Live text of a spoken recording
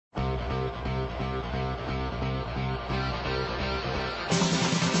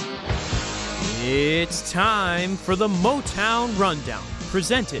It's time for the Motown Rundown,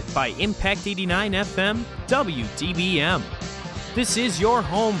 presented by Impact 89 FM WDBM. This is your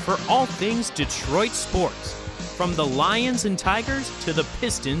home for all things Detroit sports, from the Lions and Tigers to the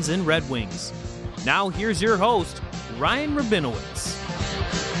Pistons and Red Wings. Now here's your host, Ryan Rabinowitz.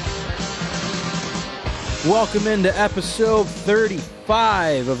 Welcome into episode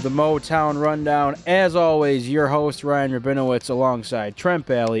 35 of the Motown Rundown. As always, your host, Ryan Rabinowitz, alongside Trent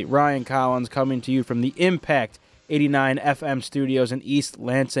Bailey, Ryan Collins, coming to you from the Impact 89 FM studios in East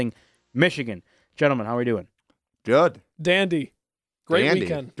Lansing, Michigan. Gentlemen, how are we doing? Good. Dandy. Great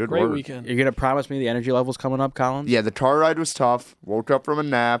weekend. Good Great work. weekend. You're going to promise me the energy level's coming up, Collins? Yeah, the car ride was tough. Woke up from a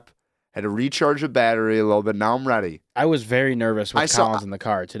nap. Had to recharge the battery a little bit. Now I'm ready. I was very nervous with Collins in the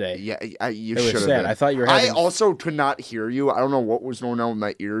car today. Yeah, you It should was have sad. been. I thought you were having... I also could not hear you. I don't know what was going on with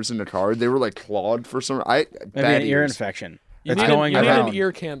my ears in the car. They were like clogged for some. Maybe bad an ear ears. infection. You It's need, going you need around. an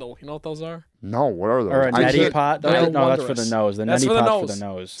ear candle. You know what those are? No, what are those? Or a I neti can't- pot? they're No, that's for wondrous. the nose. The That's neti for the pot's for nose. the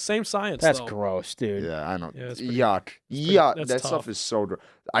nose. Same science, That's though. gross, dude. Yeah, I know. Yeah, it's pretty- Yuck. Yuck. that's That tough. stuff is so.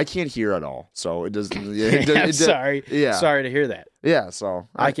 I can't hear at all. So it doesn't. I'm sorry. Yeah. Sorry to hear that. Yeah. So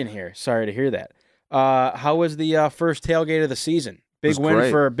I can hear. Sorry to hear that. How was the first tailgate of the season? Big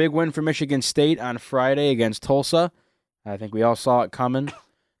was great. Big win for Michigan State on Friday against Tulsa. I think we all saw it coming.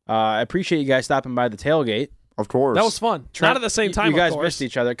 I appreciate you guys stopping by the tailgate. Of course. That was fun. Not at the same time, You guys of course. missed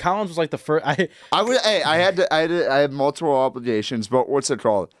each other. Collins was like the first. I had multiple obligations, but what's it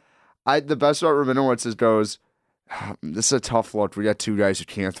called? The best about Rabinowitz is goes, this is a tough look. We got two guys who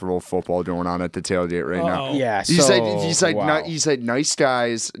can't throw a football going on at the tailgate right now. Uh-oh. Yeah. He So, said, wow. he said, nice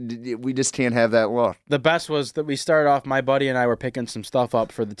guys. We just can't have that look. The best was that we started off, my buddy and I were picking some stuff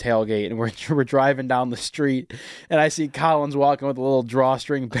up for the tailgate, and we're driving down the street, and I see Collins walking with a little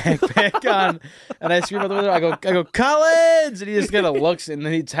drawstring backpack on, and I scream out the window, I go, Collins! And he just kind of looks, and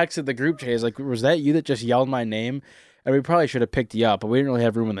then he texted the group chat. He's like, was that you that just yelled my name? And we probably should have picked you up, but we didn't really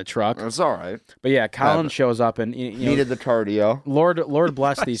have room in the truck. It's all right. But yeah, Collins shows up, and you know, Needed the cardio. Lord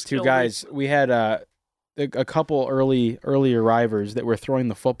bless these two Still guys. We had a couple early arrivers that were throwing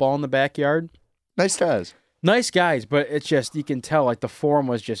the football in the backyard. Nice guys. Nice guys, but it's just, you can tell like the form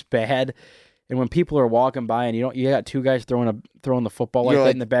was just bad. And when people are walking by and you got two guys throwing the football like You're that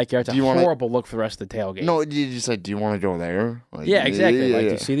like, in the backyard, it's do you a wanna- horrible look for the rest of the tailgate. No, you just like, do you want to go there? Like, Yeah, exactly. yeah, Like, do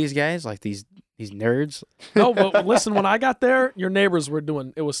yeah. you see these guys? Like these nerds? No, but listen, when I got there, your neighbors were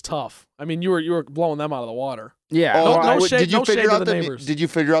doing. It was tough. I mean, you were blowing them out of the water. Yeah. No- I would- shade- did you no shade figure to out the the neighbors. Did you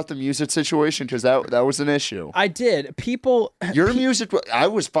figure out the music situation? Because that was an issue. I did. People. Your music, I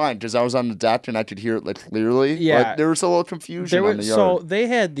was fine because I was on the deck and I could hear it like clearly. Yeah. But there was a little confusion There were, on the yard. so they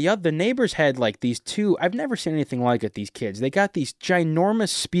had the neighbors had like these two. I've never seen anything like it. These kids, they got these ginormous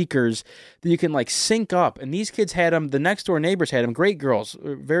speakers that you can like sync up, and these kids had them. The next door neighbors had them. Great girls,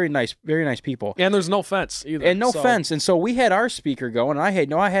 very nice people, And there's no fence either. and no so- fence. And so we had our speaker going.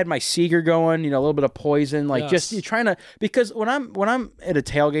 And I had my Seeger going. You know, a little bit of Poison, like Yes. just you're trying to, because when I'm at a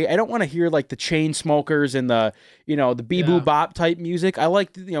tailgate, I don't want to hear like the chain smokers and the the bee boo Yeah. bop type music. I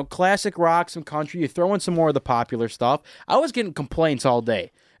like classic rock, some country. You throw in some more of the popular stuff. I was getting complaints all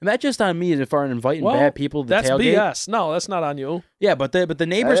day. And that's just on me as far as inviting Well, bad people to the that's tailgate. BS. No, that's not on you. Yeah, but the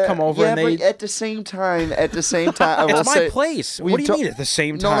neighbors come over yeah, and they. but at the same time, I will It's my say, place. we What do you to- mean at the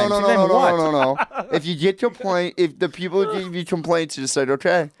same No, time? no, Same time what? no. If you get complaint, if the people give you complaints, you just say,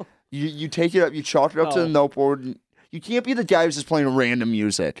 okay, you take it up, you chalk it up to the noteboard. And you can't be the guy who's just playing random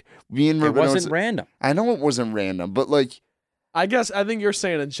music. Me and It Ruben wasn't random. I know it wasn't random, but like. I think you're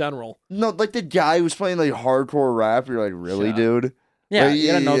saying in general. No, like the guy who's playing like hardcore rap. You're like, really, Yeah. dude? Yeah, Like,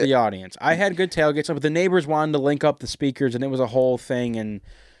 you gotta know yeah. the audience. I had good tailgates, but the neighbors wanted to link up the speakers, and it was a whole thing, and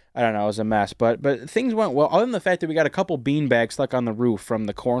I don't know, it was a mess. But things went well, other than the fact that we got a couple beanbags stuck on the roof from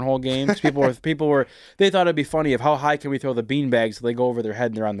the cornhole games. People were they thought it'd be funny of how high can we throw the beanbags so they go over their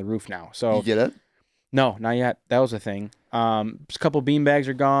head and they're on the roof now. So You get it? no, not yet. That was a thing. Just a couple beanbags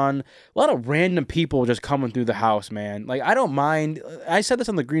are gone. A lot of random people just coming through the house, man. Like, I don't mind. I said this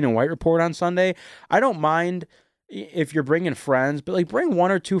on the Green and White Report on Sunday. I don't mind if you're bringing friends, but like bring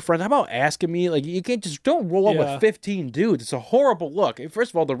one or two friends. How about asking me? Like, you can't just don't roll up Yeah. with 15 dudes. It's a horrible look.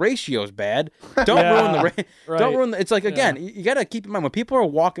 First of all, the ratio's bad. Don't Yeah, ruin the right. don't ruin. It's like, again, you got to keep in mind when people are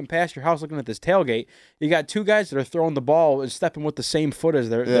walking past your house looking at this tailgate. You got two guys that are throwing the ball and stepping with the same foot as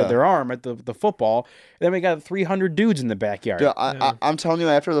their arm at the football. And then we got 300 dudes in the backyard. Dude, I'm telling you,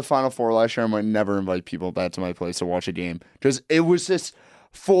 after the Final Four last year, I might never invite people back to my place to watch a game because it was just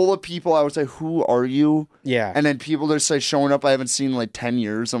full of people. I would say, "Who are you?" Yeah. And then people just like showing up I haven't seen in like 10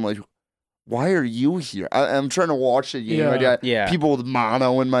 years. I'm like, why are you here? I'm trying to watch the game. Yeah. I got Yeah. people with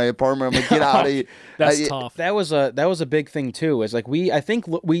mono in my apartment. I'm like, get out of here. That's tough. That was a big thing too. Is like the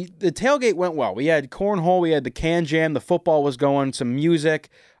tailgate went well. We had cornhole, we had the can jam, the football was going, some music.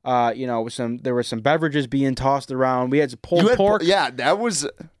 There were some beverages being tossed around. We had pulled pork. That was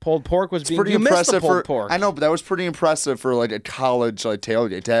Pulled pork was being pretty you missed the impressive pulled for. pork. I know, but that was pretty impressive for like a college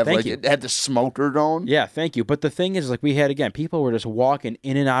tailgate to have Thank you. it had the smoker going. Yeah, thank you. But the thing is, we had, again, people were just walking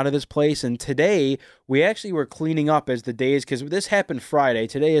in and out of this place. And today, we actually were cleaning up as the days, because this happened Friday.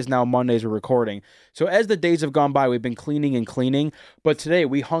 Today is now Mondays we're recording. So as the days have gone by, we've been cleaning and cleaning. But today,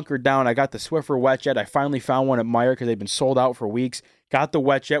 we hunkered down. I got the Swiffer Wet Jet. I finally found one at Meijer because they've been sold out for weeks. Got the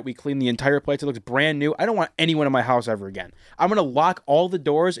Wet Jet. We cleaned the entire place. It looks brand new. I don't want anyone in my house ever again. I'm going to lock all the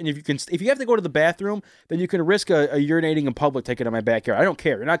doors. And if you have to go to the bathroom, then you can risk a urinating in public taking in my backyard. I don't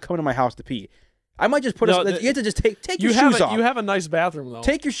care. You're not coming to my house to pee. I might just you have to just take your shoes off. You have a nice bathroom though.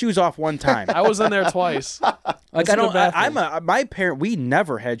 Take your shoes off one time. I was in there twice. My parent. We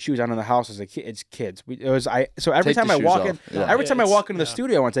never had shoes on in the house as kids. So every time I walk in, every time I walk into the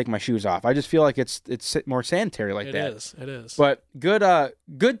studio, I want to take my shoes off. I just feel like it's more sanitary like that. It is. But good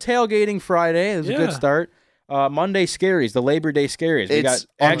tailgating Friday. It was a good start. Monday scaries, the Labor Day scaries. We got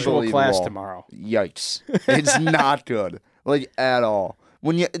actual class tomorrow. Yikes! It's not good, at all.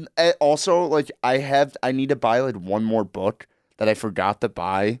 When you also I need to buy one more book that I forgot to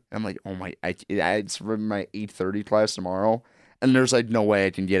buy. I'm like, oh my, it's for my 8:30 class tomorrow, and there's no way I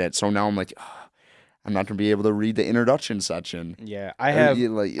can get it. So now I'm like, I'm not gonna be able to read the introduction section. Yeah, I have.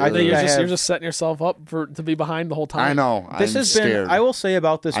 I think you're just setting yourself up to be behind the whole time. I know. This has scared. been. I will say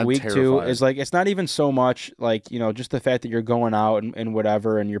about this week terrified. too is it's not even so much just the fact that you're going out and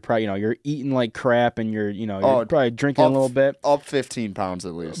whatever, and you're probably you're eating like crap, and you're probably drinking a little bit. Up 15 pounds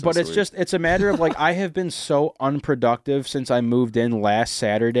at least. But it's a matter of I have been so unproductive since I moved in last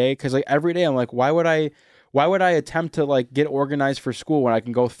Saturday, because every day I'm like, why would I attempt to get organized for school when I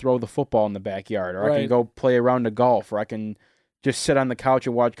can go throw the football in the backyard, or I can go play a round of golf, or I can just sit on the couch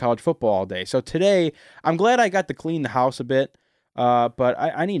and watch college football all day. So today, I'm glad I got to clean the house a bit, but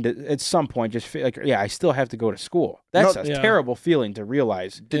I need to, at some point, just feel I still have to go to school. That's a terrible feeling to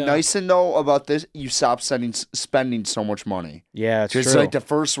realize. The nice thing, though, about this, you stop spending so much money. Yeah, it's just true. The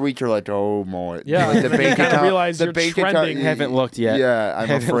first week, you're like, oh, boy. Yeah, the bank account, realize you're trending. Haven't looked yet. Yeah,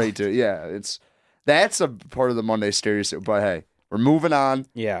 I'm afraid to. Yeah, that's a part of the Monday series. But hey, we're moving on.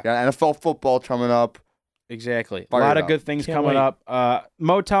 Yeah. Got NFL football coming up. Exactly. Fired a lot up. of good things Can't coming wait. up.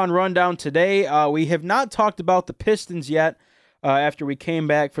 Motown Rundown today. We have not talked about the Pistons yet after we came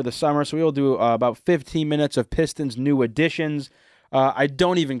back for the summer, so we will do about 15 minutes of Pistons new additions. I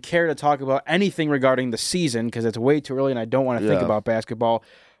don't even care to talk about anything regarding the season because it's way too early and I don't want to think about basketball.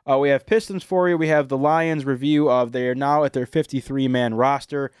 We have Pistons for you. We have the Lions review of they are now at their 53-man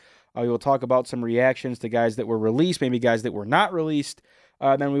roster. We will talk about some reactions to guys that were released, maybe guys that were not released.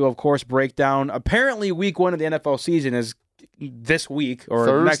 Then we will, of course, break down. Apparently, week 1 of the NFL season is this week or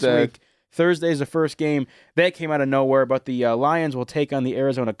Thursday. next week. Thursday is the first game. That came out of nowhere, but the Lions will take on the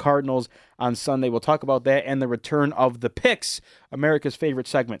Arizona Cardinals on Sunday. We'll talk about that and the return of the picks, America's favorite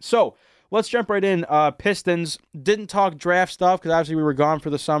segment. So let's jump right in. Pistons, didn't talk draft stuff because obviously we were gone for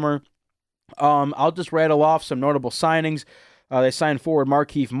the summer. I'll just rattle off some notable signings. They signed forward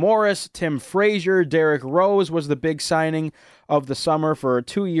Markieff Morris, Tim Frazier, Derrick Rose was the big signing of the summer for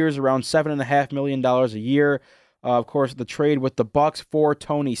 2 years, around $7.5 million a year. Of course, the trade with the Bucks for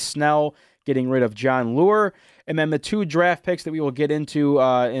Tony Snell, getting rid of John Lure. And then the 2 draft picks that we will get into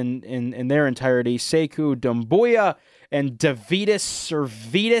in their entirety, Sekou Doumbouya and Davidas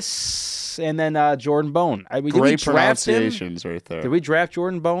Servetus, and then Jordan Bone. Great pronunciations right there. Did we draft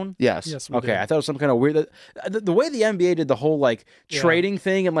Jordan Bone? Yes. Yes, we Okay, did. I thought it was some kind of weird. The way the NBA did the whole trading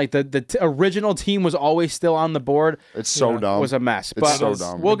thing and the original team was always still on the board. It's so dumb. Was a mess. It's But so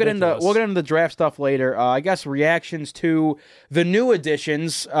dumb. we'll get Ridiculous. into the draft stuff later. I guess reactions to the new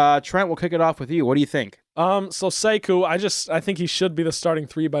additions. Trent, we'll kick it off with you. What do you think? So Sekou, I think he should be the starting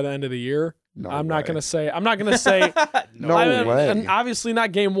 3 by the end of the year. No I'm way. not gonna say. No way. And obviously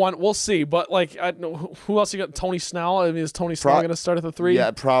not game 1. We'll see. But who else you got? Tony Snell. I mean, is Tony Snell gonna start at the 3?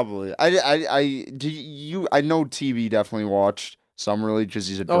 Yeah, probably. I know TV definitely watched Summer League because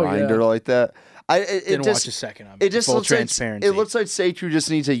he's a grinder like that. Didn't watch a second of it. It just Full looks like transparency. it looks like Sekou just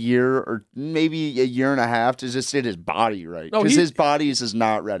needs a year or maybe a year and a half to just get his body right No, because his body is just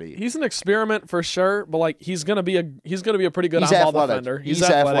not ready. He's an experiment for sure, but he's gonna be a pretty good He's on-ball athletic. defender. He's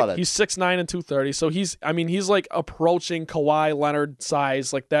athletic. He's 6'9" and 230, so he's approaching Kawhi Leonard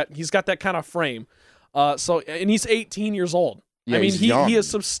size like that. He's got that kind of frame. And he's 18 years old. Yeah, I mean, he's young. he is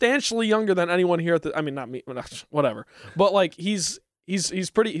substantially younger than anyone here at the. I mean, not me, whatever. But he's he's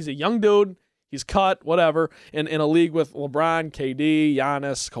a young dude. He's cut, whatever. And in a league with LeBron, KD,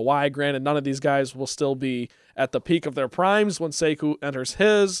 Giannis, Kawhi, granted, none of these guys will still be at the peak of their primes when Sekou enters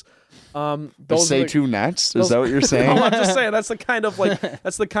his. Say two Nets? Is that what you're saying? No, I'm just saying that's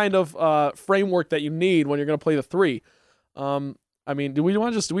the kind of framework that you need when you're going to play the three. I mean, do we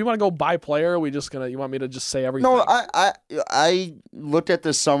want to go by player? Or are we just you want me to just say everything? No, I looked at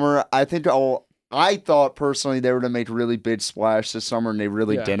this summer. I thought personally they were going to make a really big splash this summer, and they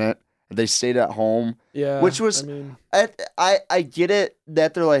really didn't. They stayed at home. Yeah. Which was, I get it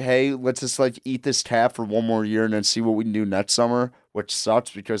that they're like, hey, let's just eat this cap for one more year and then see what we can do next summer, which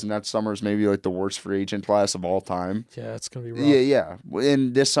sucks because next summer is maybe the worst free agent class of all time. Yeah, it's going to be rough. Yeah.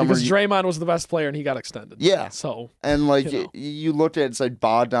 And this summer. Because Draymond was the best player and he got extended. Yeah. So. And you looked at it's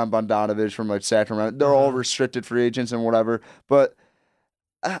Bogdanovich from Sacramento. They're all restricted free agents and whatever. But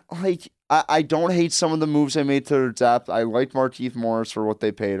I don't hate some of the moves they made to their depth. I like Markieff Morris for what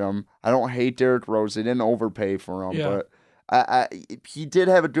they paid him. I don't hate Derrick Rose. They didn't overpay for him, but he did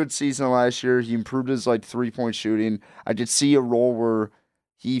have a good season last year. He improved his 3-point shooting. I did see a role where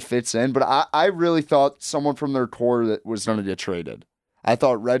he fits in, but I really thought someone from their core that was going to get traded. I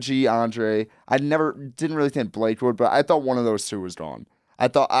thought Reggie, Andre. Didn't really think Blake would, but I thought one of those two was gone. I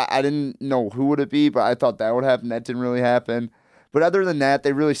thought I didn't know who would it be, but I thought that would happen. That didn't really happen. But other than that,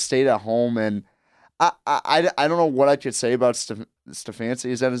 they really stayed at home, and I don't know what I could say about Stefanski.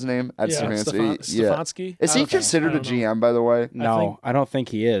 Is that his name? Stefanski. Is he considered a GM, by the way? No, I don't think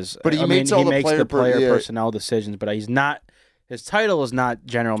he is. But he makes the player personnel decisions, but he's not. His title is not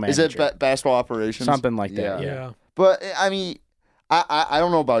general manager. Is it basketball operations? Something like that. Yeah. But I mean, I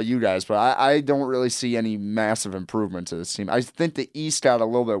don't know about you guys, but I don't really see any massive improvement to this team. I think the East got a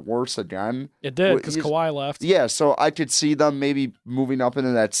little bit worse again. It did because Kawhi left. Yeah, so I could see them maybe moving up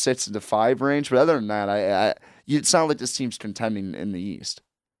into that 6 to 5 range. But other than that, it's not like this team's contending in the East.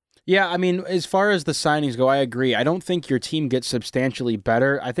 Yeah, I mean, as far as the signings go, I agree. I don't think your team gets substantially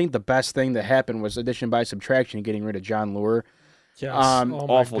better. I think the best thing that happened was addition by subtraction, getting rid of John Lure. Yes.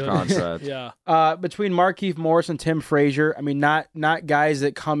 Awful contract. Yeah. Between Markieff Morris and Tim Frazier, I mean, not guys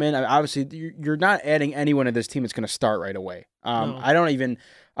that come in. Obviously, you're not adding anyone to this team that's going to start right away. No. I don't even.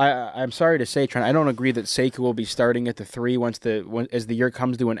 I'm sorry to say, Trent, I don't agree that Sekou will be starting at the 3 as the year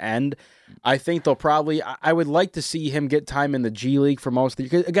comes to an end. I think they'll probably. I would like to see him get time in the G League for most of the year.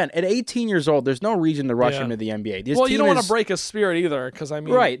 Because again, at 18 years old, there's no reason to rush him to the NBA. You don't want to break his spirit either, because I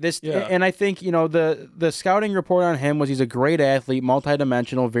mean, right. And I think the scouting report on him was he's a great athlete,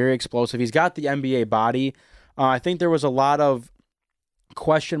 multidimensional, very explosive. He's got the NBA body. I think there was a lot of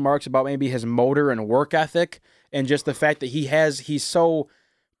question marks about maybe his motor and work ethic, and just the fact that he's so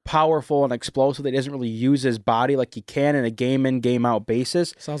powerful and explosive that he doesn't really use his body like he can in a game in, game out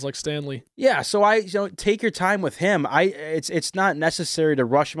basis. Sounds like Stanley. Yeah, so take your time with him. It's not necessary to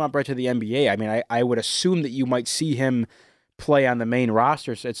rush him up right to the NBA. I mean, I would assume that you might see him play on the main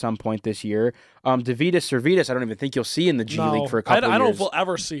roster at some point this year. Davidas Servidas, I don't even think you'll see in the G League for a couple I years. don't know if we'll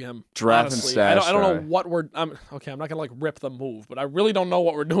ever see him. Draft and stash. I don't know what we're. I'm not gonna rip the move, but I really don't know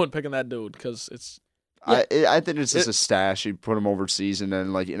what we're doing picking that dude because it's. Yeah. I think it's just a stash. You put him overseas, and then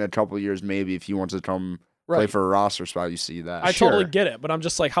in a couple of years, maybe if he wants to come play for a roster spot, you see that. I totally get it, but I'm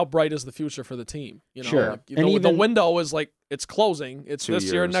just how bright is the future for the team? Sure. The window is it's closing. It's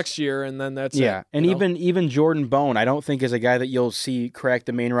this year, next year, and then that's it. Yeah, and even Jordan Bone, I don't think is a guy that you'll see crack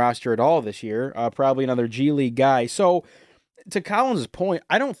the main roster at all this year. Probably another G League guy. So, to Collins' point,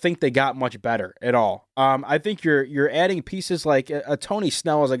 I don't think they got much better at all. I think you're adding pieces like a Tony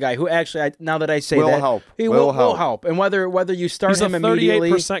Snell is a guy who actually, now that I say will that, help. He will help. And whether you start he's him a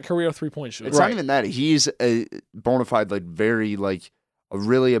immediately, 38% career 3-point shooter. It's not even that. He's a bona fide, very a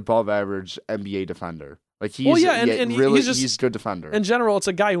really above average NBA defender. He's he's a good defender. In general, it's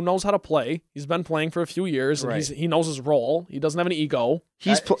a guy who knows how to play. He's been playing for a few years, and he knows his role. He doesn't have an ego.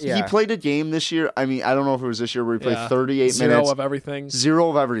 He played a game this year. I mean, I don't know if it was this year where he played 38 minutes. Zero of everything.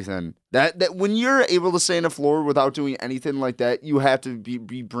 Zero of everything. That when you're able to stay on the floor without doing anything like that, you have to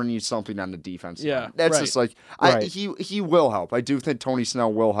be bringing something on the defense. Yeah, that's just he will help. I do think Tony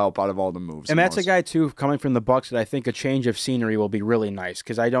Snell will help out of all the moves. And that's a guy too coming from the Bucks that I think a change of scenery will be really nice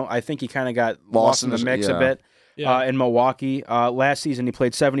because I think he kind of got lost in the mix a bit in Milwaukee. Last season he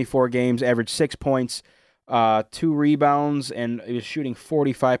played 74 games, averaged 6 points. 2 rebounds, and he was shooting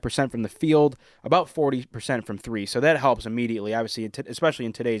 45% from the field, about 40% from 3. So that helps immediately, obviously, especially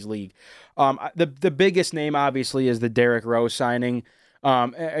in today's league. The biggest name, obviously, is the Derrick Rose signing.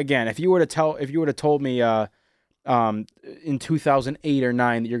 Again, if you would have told me in 2008 or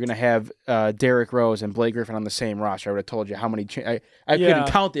 9 that you're going to have Derrick Rose and Blake Griffin on the same roster, I would have told you how many. I couldn't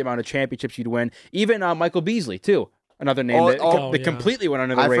count the amount of championships you'd win. Even Michael Beasley too. Another name that completely went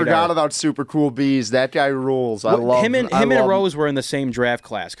under the radar. I forgot about Super Cool Bees. That guy rules. I love him. And Rose were in the same draft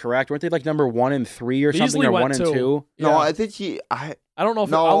class, correct? Weren't they like number 1 and 3 or something, or 1 and 2? Yeah. No, I think I don't know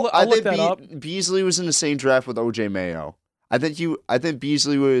if I'll look that up. Beasley was in the same draft with OJ Mayo. I think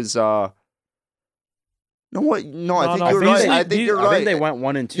Beasley was. No, I think you're right. I think you're right. I think they went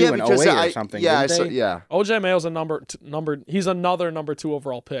 1 and 2 in 08 or something. Yeah, yeah. OJ Mayo's a number. He's another number 2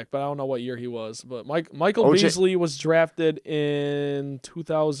 overall pick, but I don't know what year he was. But Michael Beasley was drafted in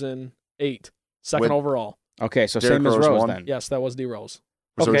 2008, second overall. Okay, so Derrick same as Rose then. Yes, that was D Rose.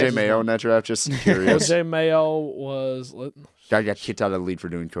 Was OJ Mayo in that draft? Just curious. OJ Mayo was. Guy got kicked out of the league for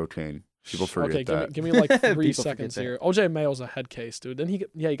doing cocaine. People forget that. Give me like 3 seconds here. OJ Mayo's a head case, dude. Then he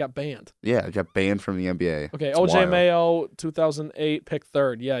got banned. Yeah, he got banned from the NBA. Okay, OJ Mayo, 2008, pick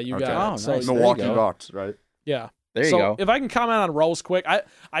 3rd. Yeah, you got it. Oh, so, nice. Milwaukee Bucks, right? Yeah. There you go. If I can comment on Rose quick, I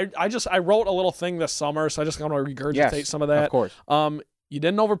wrote a little thing this summer, so I just want to regurgitate some of that. Of course. You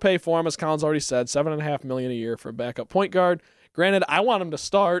didn't overpay for him, as Collins already said, $7.5 million a year for a backup point guard. Granted, I want him to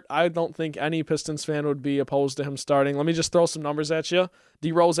start. I don't think any Pistons fan would be opposed to him starting. Let me just throw some numbers at you.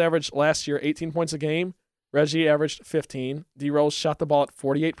 D Rose averaged last year 18 points a game. Reggie averaged 15. D Rose shot the ball at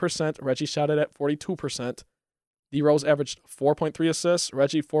 48%. Reggie shot it at 42%. D Rose averaged 4.3 assists.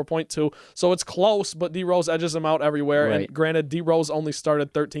 Reggie 4.2. So it's close, but D Rose edges him out everywhere. Right. And granted, D Rose only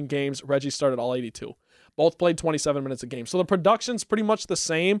started 13 games. Reggie started all 82. Both played 27 minutes a game. So the production's pretty much the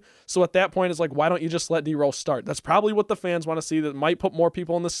same. So at that point, it's like, why don't you just let D Rose start? That's probably what the fans want to see. That might put more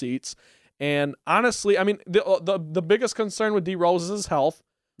people in the seats. And honestly, I mean, the biggest concern with D Rose is his health.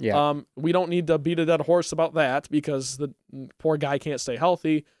 Yeah. We don't need to beat a dead horse about that because the poor guy can't stay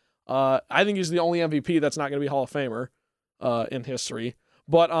healthy. I think he's the only MVP that's not going to be Hall of Famer in history.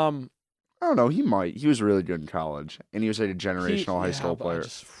 But I don't know. He might. He was really good in college, and he was like a generational high school player.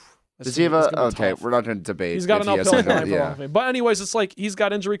 Does he have okay, we're not going to debate. He's got an uphill climb for Hall of Fame. But anyways, it's like he's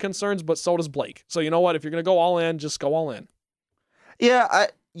got injury concerns, but so does Blake. So you know what? If you're going to go all in, just go all in. Yeah,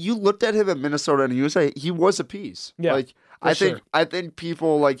 you looked at him at Minnesota, and he was a piece. Yeah, like I think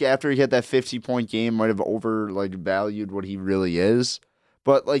people like after he had that 50-point game might have valued what he really is.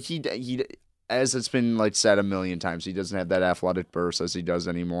 But like he as it's been like said a million times, he doesn't have that athletic burst as he does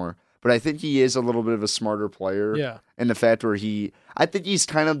anymore. But I think he is a little bit of a smarter player. Yeah. And the fact where I think he's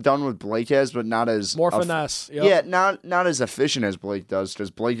kind of done what Blake has, but not as more finesse. Yep. Yeah, not as efficient as Blake does, because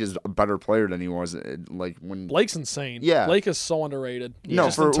Blake is a better player than he was. Like when Blake's insane. Yeah, Blake is so underrated.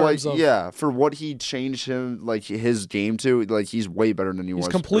 No, for for what he changed him his game to, like he's way better than he was.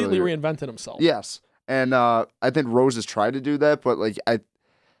 He's completely earlier. Reinvented himself. Yes, and I think Rose has tried to do that, but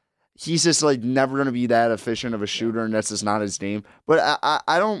he's just like never going to be that efficient of a shooter, and that's just not his game. But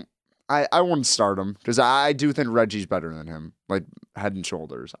I wouldn't start him because I do think Reggie's better than him, like head and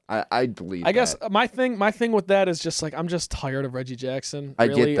shoulders. I believe. I guess my thing with that is just like I'm just tired of Reggie Jackson.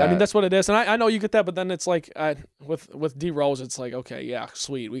 Really. I get that. I mean that's what it is, and I know you get that, but then it's like with D Rose, it's like okay, yeah,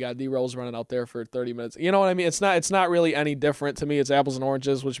 sweet, we got D Rose running out there for 30 minutes. You know what I mean? It's not really any different to me. It's apples and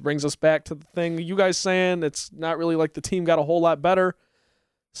oranges, which brings us back to the thing you guys saying it's not really like the team got a whole lot better.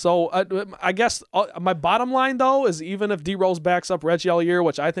 So I guess my bottom line, though, is even if D Rose backs up Reggie all year,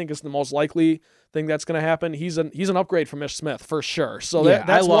 which I think is the most likely thing that's going to happen, he's an upgrade from Ish Smith for sure. So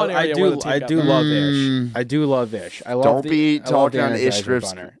that's one area where the team got better. Love Ish. I do love Ish. Don't be talking on Ish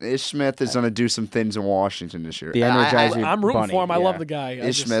Smith. Ish Smith is going to do some things in Washington this year. The Energizer I'm rooting for him. Yeah. I love the guy.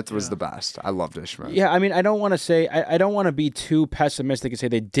 Ish Smith was the best. I loved Ish Smith. Yeah, I mean, I don't want to say I don't want to be too pessimistic and say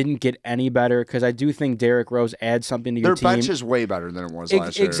they didn't get any better because I do think Derrick Rose adds something to your team. Their bench is way better than it was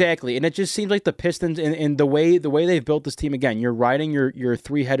last year. Exactly, and it just seems like the Pistons in the way they've built this team. Again, you're riding your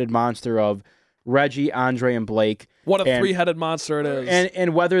three-headed monster of Reggie, Andre, and Blake. What a three-headed monster it is.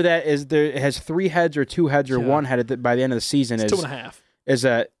 And whether that is it has 3 heads or 2 heads or 1 head by the end of the season it's 2.5.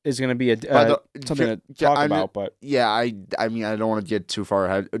 Is going to be something to talk about. But yeah, I mean I don't want to get too far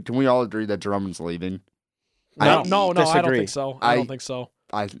ahead. Can we all agree that Drummond's leaving? No, I don't think so. I don't think so.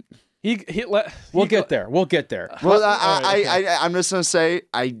 We'll get there. Well, I'm just gonna say,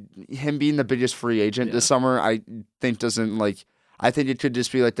 him being the biggest free agent this summer, I think doesn't like. I think it could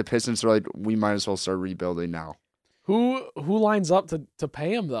just be like the Pistons are like, we might as well start rebuilding now. Who lines up to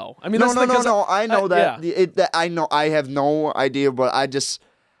pay him though? I mean, no. I know that. Yeah. I know. I have no idea, but I just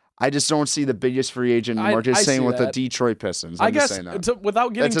don't see the biggest free agent market. Just saying with the Detroit Pistons. I guess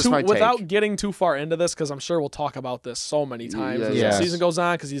without getting too far into this, because I'm sure we'll talk about this so many times as the season goes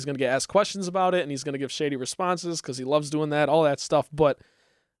on, because he's going to get asked questions about it and he's going to give shady responses because he loves doing that, all that stuff. But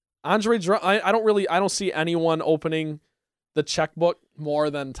I don't see anyone opening the checkbook more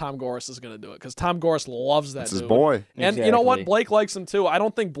than Tom Gorris is going to do it because Tom Gorris loves that That's dude. his boy. And you know what? Exactly. Blake likes him too. I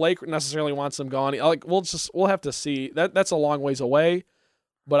don't think Blake necessarily wants him gone. Like we'll have to see. That's a long ways away,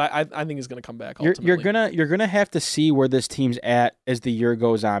 but I think he's going to come back. Ultimately. You're gonna have to see where this team's at as the year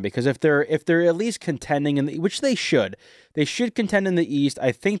goes on, because if they're at least contending which they should contend in the East.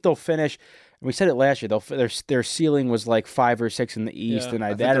 I think they'll finish. We said it last year. Their ceiling was like 5 or 6 in the East, Yeah. and I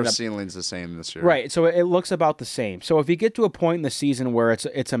think added their up. ceiling's the same this year. Right, so it looks about the same. So if you get to a point in the season where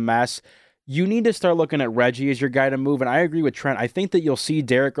it's a mess, you need to start looking at Reggie as your guy to move. And I agree with Trent. I think that you'll see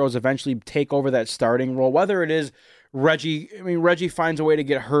Derrick Rose eventually take over that starting role, whether it is Reggie. I mean, Reggie finds a way to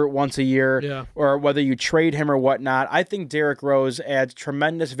get hurt once a year, Yeah. or whether you trade him or whatnot. I think Derrick Rose adds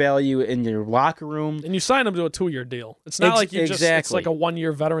tremendous value in your locker room. And you sign him to a 2-year deal. It's not like you just. It's Exactly. like a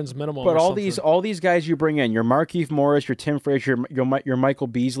 1-year veterans minimum. But or all something. these guys you bring in, your Markieff Morris, your Tim Frazier, your Michael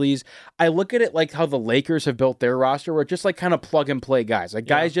Beasleys, I look at it like how the Lakers have built their roster, where it's just like kind of plug and play guys. Like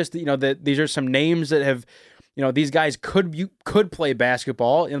guys just, that these are some names that have, these guys could play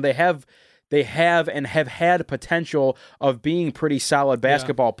basketball, and they have and have had potential of being pretty solid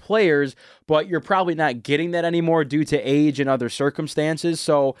basketball players, but you're probably not getting that anymore due to age and other circumstances.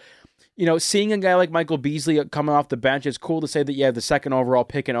 So, seeing a guy like Michael Beasley coming off the bench, it's cool to say that you have the second overall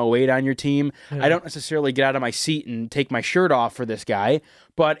pick in 08 on your team. Yeah. I don't necessarily get out of my seat and take my shirt off for this guy,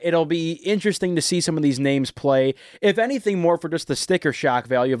 but it'll be interesting to see some of these names play. If anything, more for just the sticker shock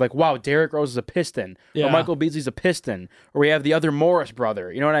value of like, wow, Derrick Rose is a Piston, Yeah. or Michael Beasley's a Piston, or we have the other Morris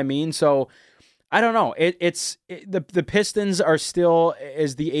brother. You know what I mean? So I don't know. The Pistons are still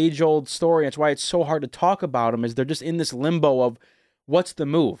is the age-old story. That's why it's so hard to talk about them. Is they're just in this limbo of what's the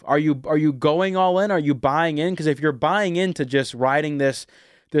move? Are you going all in? Are you buying in? Because if you're buying into just riding this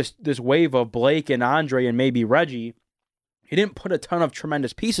wave of Blake and Andre and maybe Reggie, he didn't put a ton of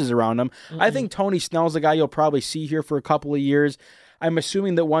tremendous pieces around him. Mm-hmm. I think Tony Snell's the guy you'll probably see here for a couple of years. I'm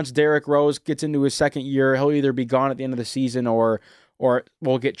assuming that once Derrick Rose gets into his second year, he'll either be gone at the end of the season or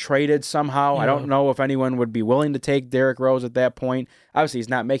will get traded somehow. Yeah. I don't know if anyone would be willing to take Derrick Rose at that point. Obviously, he's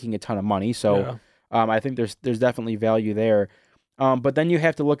not making a ton of money, so I think there's definitely value there. But then you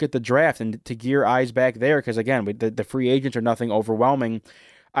have to look at the draft and to gear eyes back there, because again, the free agents are nothing overwhelming.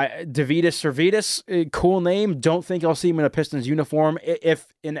 Davidas Servidis, cool name. Don't think I'll see him in a Pistons uniform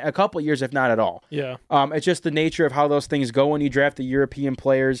if in a couple of years, if not at all. Yeah. It's just the nature of how those things go when you draft the European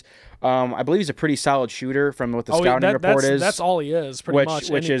players. I believe he's a pretty solid shooter from what the scouting report is. That's all he is, pretty much.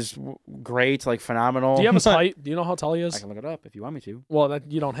 Which is great, like phenomenal. Do you have his height? Do you know how tall he I is? can look it up if you want me to. Well,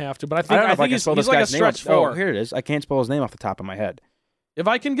 you don't have to, but I I don't know if I think can he's spell this like a guy's name. stretch four. Oh, here it is. I can't spell his name off the top of my head. If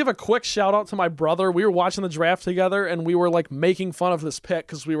I can give a quick shout out to my brother, we were watching the draft together, and we were like making fun of this pick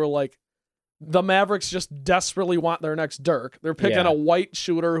because we were like, the Mavericks just desperately want their next Dirk. They're picking a white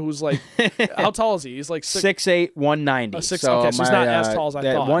shooter who's like, how tall is he? He's like 6'8", 190. Okay, so he's not as tall as I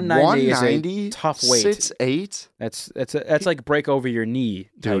that thought. 190 is 190? a tough weight. 6'8"? That's like break over your knee,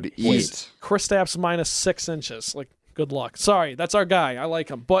 Dude, type eat. weight. Kristaps minus 6 inches. Like, good luck. Sorry, that's our guy. I like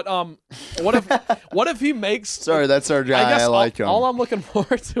him. But what if he makes? Sorry, that's our guy. I guess I like him. all I'm looking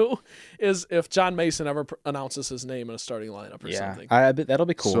forward to is if John Mason ever announces his name in a starting lineup or something. That'll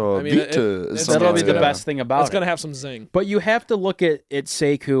be cool. So I mean, it's That'll be gonna the best thing about It's it. gonna have some zing. But you have to look at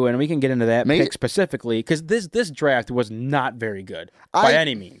Sekou, and we can get into that May- pick specifically, because this draft was not very good by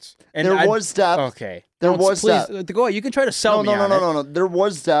any means. And there was depth. Okay. There Don't- was please, depth. Go ahead. You can try to sell me on it. No. There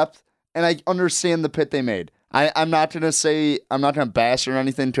was depth, and I understand the pick they made. I'm not gonna bash or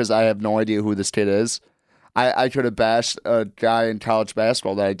anything because I have no idea who this kid is. I could have bashed a guy in college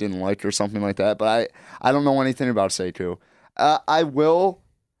basketball that I didn't like or something like that, but I don't know anything about Sekou. I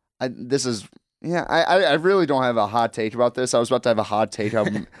really don't have a hot take about this. I was about to have a hot take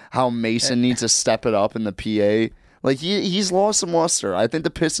how Mason needs to step it up in the PA. Like he's lost some luster. I think the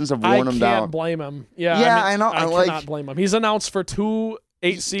Pistons have worn him down. I can't blame him. Yeah, I know. I cannot blame him. He's announced for 2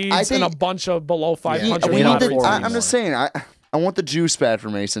 8 seeds and a bunch of below 500. I'm just saying. I want the juice back for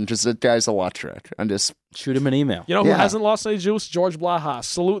Mason because that guy's electric. I'm just shoot him an email. You know who hasn't lost any juice? George Blaha.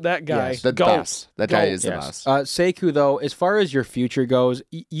 Salute that guy. Yes, the best. That guy is the best. Sekou, though, as far as your future goes,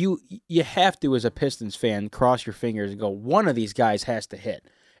 you have to, as a Pistons fan, cross your fingers and go, one of these guys has to hit.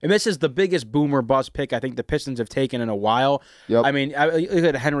 And this is the biggest boomer bust pick I think the Pistons have taken in a while. Yep. I mean, look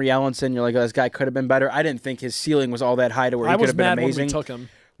at Henry Ellenson. You're like, oh, this guy could have been better. I didn't think his ceiling was all that high to where he could have been amazing. I was mad when we took him.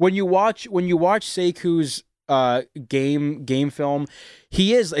 When you watch Sekou's game film,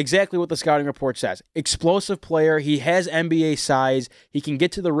 he is exactly what the scouting report says. Explosive player. He has NBA size. He can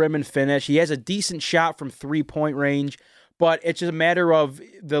get to the rim and finish. He has a decent shot from 3-point range. But it's just a matter of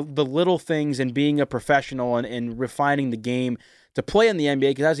the little things and being a professional and refining the game to play in the NBA,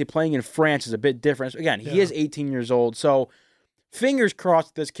 because obviously playing in France is a bit different. Again, he is 18 years old. So fingers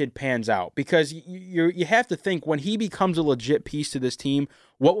crossed this kid pans out, because you have to think, when he becomes a legit piece to this team,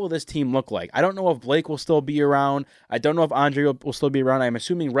 what will this team look like? I don't know if Blake will still be around. I don't know if Andre will still be around. I'm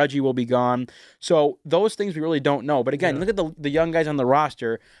assuming Reggie will be gone. So those things we really don't know. But again, look at the young guys on the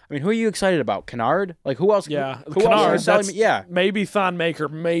roster. I mean, who are you excited about? Kennard? Like, who else? Yeah, who Kennard. else? Yeah, maybe Thon Maker.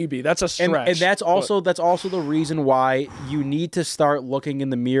 Maybe that's a stretch. And that's also the reason why you need to start looking in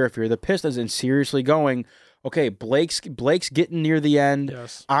the mirror if you're the Pistons and seriously going, okay, Blake's getting near the end.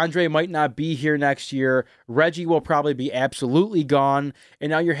 Yes. Andre might not be here next year. Reggie will probably be absolutely gone.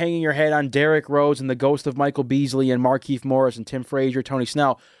 And now you're hanging your head on Derrick Rose and the ghost of Michael Beasley and Markieff Morris and Tim Frazier, Tony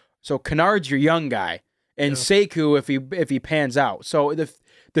Snell. So Kennard's your young guy, and Sekou if he pans out. So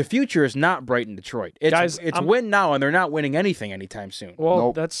the future is not bright in Detroit. It's win now, and they're not winning anything anytime soon.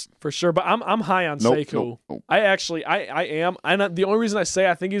 Well, that's for sure. But I'm high on Sekou. Nope. I am. And the only reason I say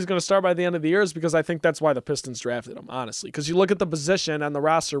I think he's going to start by the end of the year is because I think that's why the Pistons drafted him, honestly. Because you look at the position on the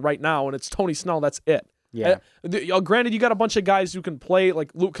roster right now, and it's Tony Snell. That's it. Yeah. Granted, you got a bunch of guys who can play.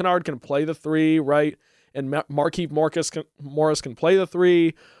 Like Luke Kennard can play the 3, right? And Markieff Morris can play the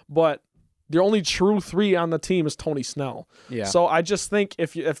 3, but the only true 3 on the team is Tony Snell. Yeah. So I just think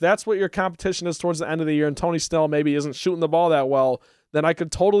if that's what your competition is towards the end of the year, and Tony Snell maybe isn't shooting the ball that well, then I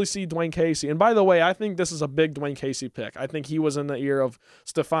could totally see Dwayne Casey. And by the way, I think this is a big Dwayne Casey pick. I think he was in the ear of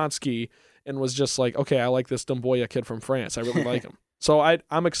Stefanski and was just like, okay, I like this Dumboya kid from France. I really like him. So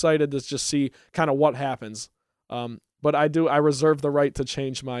I'm excited to just see kind of what happens. But I reserve the right to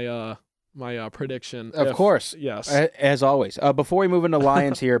change my prediction. Of course. Yes. As always. Before we move into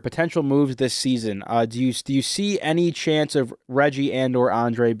Lions here, potential moves this season. Do you see any chance of Reggie and or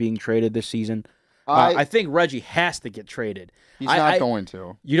Andre being traded this season? I think Reggie has to get traded. He's not going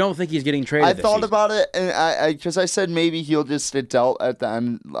to. You don't think he's getting traded? I this thought season? about it, and because I said maybe he'll just get dealt at the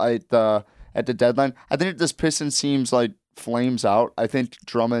end, at the deadline. I think if this Pistons seems like flames out, I think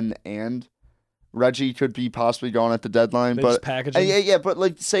Drummond and Reggie could be possibly gone at the deadline. They but just package him. yeah, but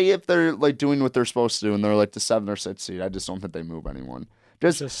like, say if they're like doing what they're supposed to do and they're like the 7 or 6 seed, I just don't think they move anyone.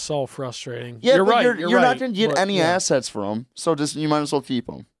 It's just so frustrating. Yeah, you're right. You're right, not going to get any yeah. assets from them, so just you might as well keep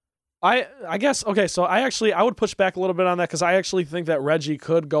them. I guess okay. So I would push back a little bit on that because I actually think that Reggie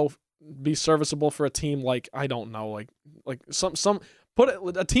could go be serviceable for a team like I don't know like some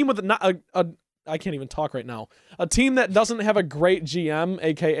put a team with not a I can't even talk right now. A team that doesn't have a great GM,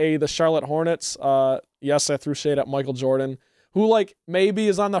 aka the Charlotte Hornets. Yes, I threw shade at Michael Jordan, who like maybe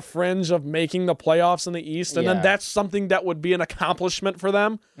is on the fringe of making the playoffs in the East, and then that's something that would be an accomplishment for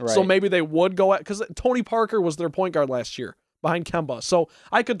them. Right. So maybe they would go at, because Tony Parker was their point guard last year behind Kemba. So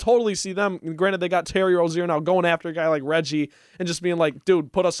I could totally see them, granted they got Terry Rozier now, going after a guy like Reggie and just being like,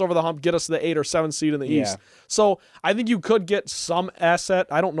 dude, put us over the hump, get us to the 8 or 7 seed in the East. So I think you could get some asset.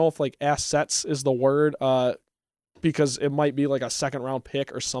 I don't know if like assets is the word, because it might be like a second round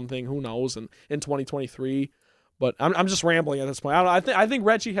pick or something, who knows, in 2023. But I'm just rambling at this point. I don't know. I think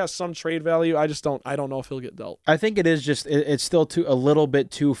Reggie has some trade value. I don't know if he'll get dealt. I think it is just it's still a little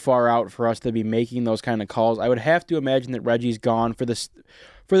bit too far out for us to be making those kind of calls. I would have to imagine that Reggie's gone for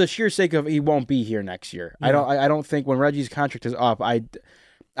the sheer sake of he won't be here next year. Yeah. I don't think when Reggie's contract is up,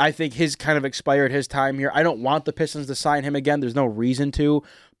 I think his kind of expired his time here. I don't want the Pistons to sign him again. There's no reason to.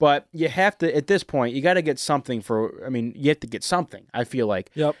 But you have to, at this point, you got to get something you have to get something, I feel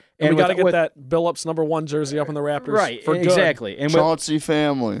like. Yep. And we got to get that Billups #1 jersey up in the Raptors. Right, for exactly. Good. And Chauncey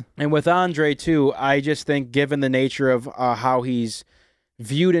family. And with Andre, too, I just think given the nature of how he's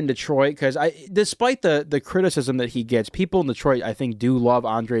viewed in Detroit, because despite the criticism that he gets, people in Detroit, I think, do love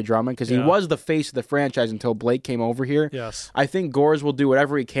Andre Drummond because he was the face of the franchise until Blake came over here. Yes. I think Gores will do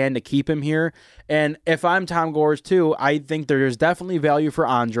whatever he can to keep him here. And if I'm Tom Gores, too, I think there's definitely value for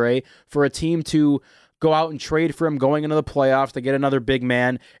Andre, for a team to go out and trade for him going into the playoffs to get another big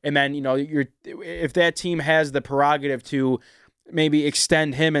man. And then, if that team has the prerogative to maybe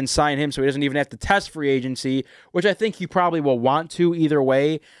extend him and sign him so he doesn't even have to test free agency, which I think he probably will want to either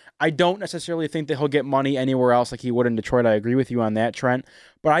way. I don't necessarily think that he'll get money anywhere else like he would in Detroit. I agree with you on that, Trent.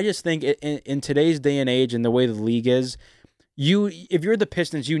 But I just think in today's day and age and the way the league is, if you're the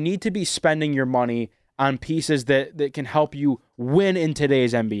Pistons, you need to be spending your money on pieces that can help you win in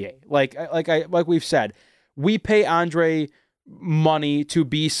today's NBA. Like we've said, we pay Andre money to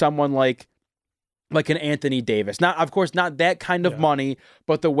be someone like an Anthony Davis. Not, of course, not that kind of money,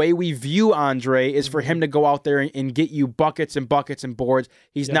 but the way we view Andre is for him to go out there and get you buckets and buckets and boards.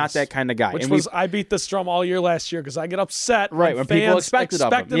 He's not that kind of guy. I beat this drum all year last year because I get upset when people expect him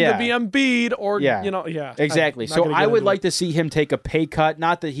to be Embiid or, Exactly. So I would like to see him take a pay cut.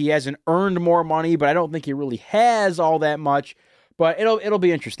 Not that he hasn't earned more money, but I don't think he really has all that much. But it'll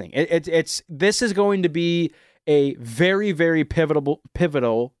be interesting. This is going to be a very, very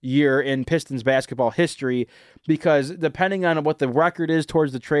pivotal year in Pistons basketball history, because depending on what the record is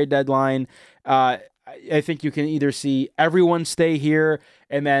towards the trade deadline, I think you can either see everyone stay here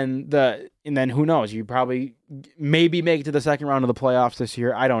and then who knows, you probably maybe make it to the second round of the playoffs this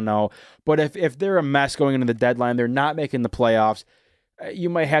year. I don't know. But if they're a mess going into the deadline, they're not making the playoffs,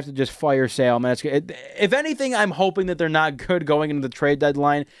 you might have to just fire sale. Man, if anything, I'm hoping that they're not good going into the trade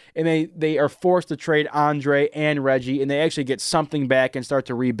deadline and they are forced to trade Andre and Reggie and they actually get something back and start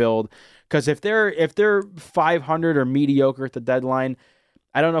to rebuild. Because if they're 500 or mediocre at the deadline,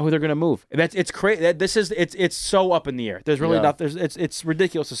 I don't know who they're going to move. It's crazy. It's so up in the air. There's really nothing. It's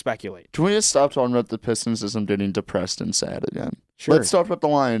ridiculous to speculate. Can we just stop talking about the Pistons as I'm getting depressed and sad again? Sure. Let's talk about the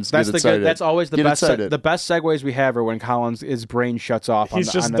Lions. That's always the Get best. excited. The best segues we have are when his brain shuts off on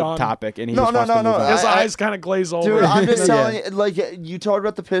the done. topic and he No, just wants to move on. His eyes kind of glaze over. Dude, I'm just telling you, like, you talked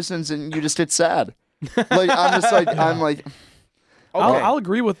about the Pistons and you just get sad. Like, I'm like, Okay. I'll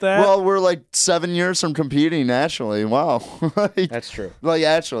agree with that. well, we're like 7 years from competing nationally. Wow. Like, That's true. like,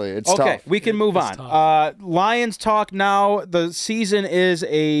 actually, it's Okay, tough. we can move on. Lions talk now. The season is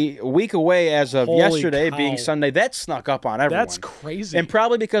a week away as of Holy yesterday, cow. being Sunday. That snuck up on everyone. That's crazy. And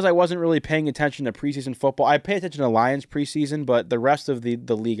probably because I wasn't really paying attention to preseason football. I pay attention to Lions preseason, but the rest of the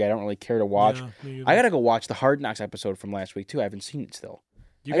league I don't really care to watch. Yeah, me either. I got to go watch the Hard Knocks episode from last week, too. I haven't seen it still.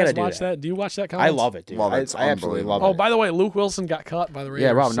 You I gotta guys do watch that. that? Do you watch that? I Collins? love it, dude. Love it. It's I absolutely love unbelievable. it. Oh, by the way, Luke Wilson got cut by the Raiders.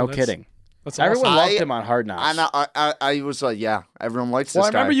 Yeah, Rob, so no that's- kidding. That's Everyone awesome. loved him on Hard Knocks. I was like, yeah, everyone likes Well, this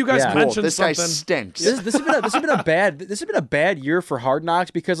I remember guy. you guys Yeah. mentioned This guy something. stinks. This has been a bad year for Hard Knocks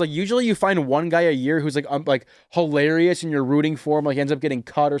because like usually you find one guy a year who's like hilarious and you're rooting for him, like ends up getting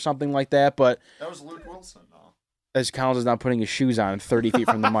cut or something like that. But That was Luke Wilson, though. as Collins is not putting his shoes on 30 feet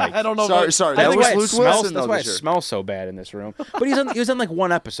from the mic. I don't know. Sorry. I That think was why it Luke smells- Wilson, That's though, why it this year. smells so bad in this room. But he was on like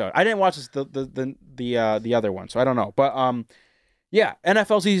one episode. I didn't watch the other one, so I don't know. But yeah,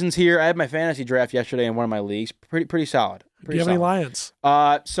 NFL season's here. I had my fantasy draft yesterday in one of my leagues. Pretty solid. Do you have any Lions?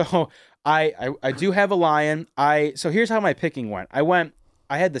 So I do have a Lion. So here's how my picking went.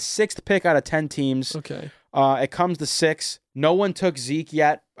 I had the 6th pick out of 10 teams. Okay. It comes to 6. No one took Zeke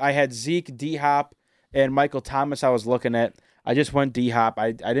yet. I had Zeke, D-Hop, and Michael Thomas I was looking at. I just went D-Hop.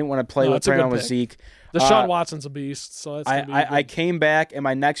 I didn't want to play No, with that's a good around with pick. Zeke. Deshaun Watson's a beast, so that's gonna be I good. came back, and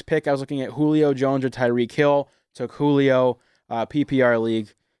my next pick, I was looking at Julio Jones or Tyreek Hill. Took Julio, PPR league.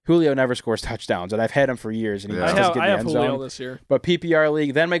 Julio never scores touchdowns, and I've had him for years, and he Yeah. just I doesn't get in the have end Julio zone. this year. But PPR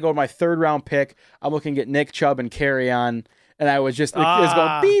league, then I go to my 3rd round pick. I'm looking at Nick Chubb and Carry On, and I was just it was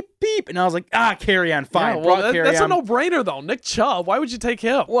going beep beep, and I was like, Carry On, fine. Yeah, well, Brought Carry that's a On. no-brainer though. Nick Chubb. Why would you take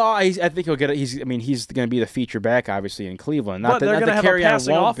him? Well, I think he'll get it. He's going to be the feature back, obviously, in Cleveland. But they're going to have Carry a On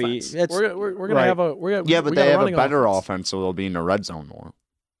passing won't offense. be. That's We're gonna right. have a Yeah, but they have a running better offense, so they'll be in the red zone more.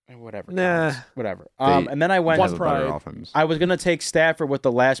 whatever. Nah. Collins, whatever. They And then I went. They One have a better pride. offense. I was going to take Stafford with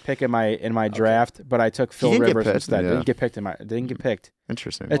the last pick in my draft, but I took Phil didn't get Rivers picked, instead. yeah. Didn't get picked didn't get picked.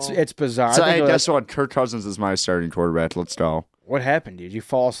 Interesting. It's bizarre. So, I think hey, it was- guess what? Kirk Cousins is my starting quarterback. Let's go. What happened? Did you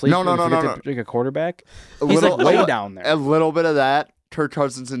fall asleep? No, and forget no. to pick a quarterback. A He's little- like way a- down there. A little bit of that. Kirk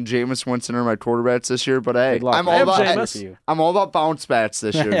Cousins and Jameis Winston are my quarterbacks this year, but hey, Good luck. I'm I all have about Jameis. For you. I'm all about bounce bats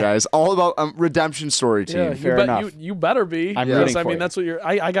this year, guys. All about redemption story team. Yeah, Fair enough. you better be. I'm because, rooting I for mean, you. that's what you're.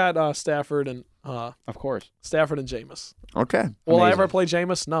 I got Stafford and Of course. Jameis. Okay. Will I Amazing. ever play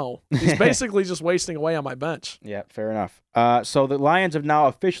Jameis? No. He's basically just wasting away on my bench. Yeah, fair enough. So the Lions have now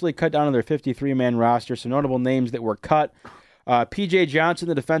officially cut down to their 53-man roster. Some notable names that were cut. P.J. Johnson,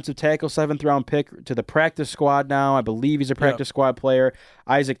 the defensive tackle, 7th-round pick to the practice squad now. I believe he's a practice squad player.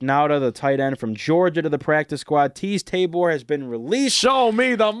 Isaac Nauta, the tight end from Georgia, to the practice squad. Tease Tabor has been released. Show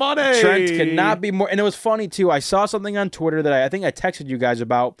me the money. Trent cannot be more. And it was funny, too. I saw something on Twitter that I think I texted you guys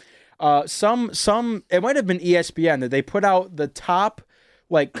about. Some it might have been ESPN that they put out the top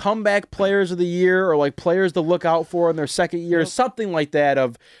like comeback players of the year or like players to look out for in their second year, something like that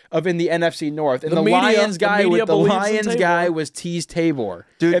of in the NFC North. And the Lions guy was Tease Tabor.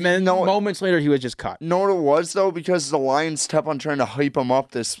 Dude, and then no- moments later he was just cut. Know what it was though? Because the Lions kept on trying to hype him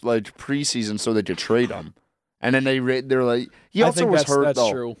up this like preseason so they could trade him, and then they're like, he I also think was that's- hurt that's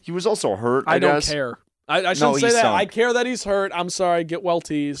though. true. He was also hurt. I don't guess. care. I shouldn't say he's that. done. I care that he's hurt. I'm sorry. Get well,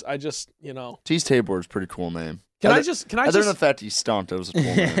 Tease. I just, Tease Tabor is a pretty cool name. Can I Other just than the fact he's stumped, it was a cool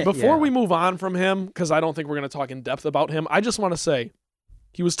name. before Yeah. we move on from him, because I don't think we're going to talk in depth about him, I just want to say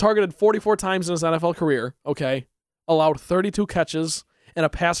he was targeted 44 times in his NFL career, okay? Allowed 32 catches and a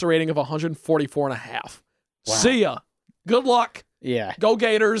passer rating of 144.5. Wow. See ya. Good luck. Yeah. Go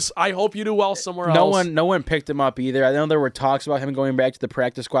Gators. I hope you do well somewhere else. No one picked him up either. I know there were talks about him going back to the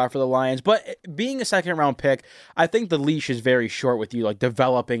practice squad for the Lions, but being a 2nd-round pick, I think the leash is very short with you, like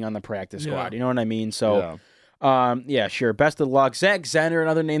developing on the practice squad. Yeah. You know what I mean? So, Yeah, sure. Best of luck. Zach Zenner,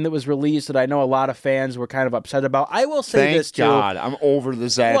 another name that was released that I know a lot of fans were kind of upset about. I will say Thank this too. God, I'm over the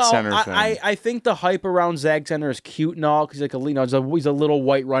Zach Center thing. I think the hype around Zach Zenner is cute and all because he's a little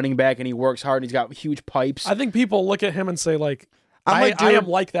white running back and he works hard and he's got huge pipes. I think people look at him and say like, I'm like, I dude, am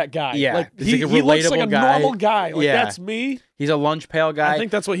like that guy. Yeah, like he's he like a looks like a relatable guy. normal guy. Like Yeah. that's me. He's a lunch pail guy. I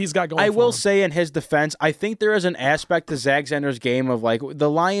think that's what he's got going. I for will him. say in his defense, I think there is an aspect to Zach Zenner's game of like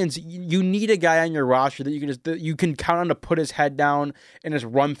the Lions. You need a guy on your roster that you can count on to put his head down and just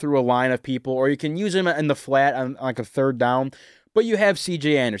run through a line of people, or you can use him in the flat on like a third down. But you have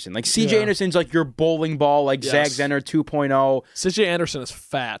C.J. Anderson. Like C.J. Yeah. Anderson's like your bowling ball, like Zach Yes. Zenner 2.0. C.J. Anderson is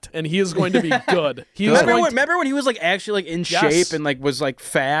fat, and he is going to be good. He is going to, Remember when he was like actually like in Yes. shape and like was like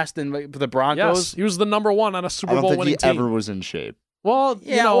fast and like, for the Broncos? yes, he was the number one on a Super I don't Bowl think winning he team. ever was in shape. Well,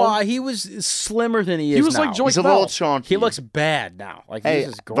 Yeah, you know, well, he was slimmer than he is he was now. like Joyce He's a Bell. little chunky. He looks bad now. Like Hey, he's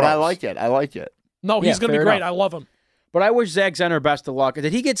just gross. but I like it. I like it. No, he's Yeah, going to be fair great. enough. I love him. But I wish Zach Zenner best of luck.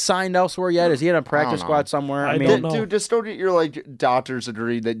 Did he get signed elsewhere yet? Is he in a practice know. squad somewhere? I mean, don't know. Dude, just don't get your like doctor's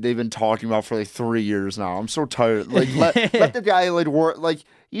degree that they've been talking about for like 3 years now. I'm so tired. Like let the guy like work. Like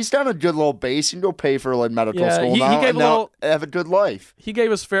he's done a good little base. He can go pay for like medical Yeah, school he now gave and a now little- have a good life. He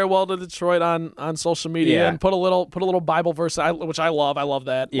gave his farewell to Detroit on social media Yeah. and put a little Bible verse, which I love. I love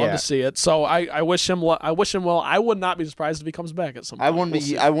that. Love Yeah. to see it. So I wish him well. I would not be surprised if he comes back at some point.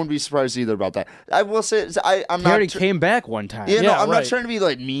 I wouldn't be surprised either about that. I will say I'm he not. already came back one time. Yeah, no, Yeah, I'm right. not trying to be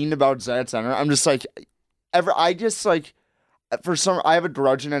like mean about Zach Center. I'm just like, I just like, I have a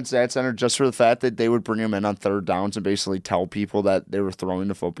grudge against Zach Center just for the fact that they would bring him in on third downs and basically tell people that they were throwing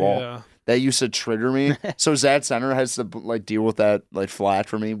the football. Yeah. That used to trigger me. So Zach Center has to like deal with that like flat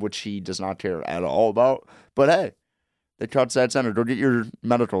for me, which he does not care at all about. But hey, they cut Zach Center. Go get your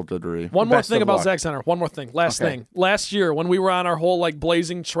medical degree. One more Best thing of about luck. Zach Center. One more thing. Last Okay. thing. Last year when we were on our whole like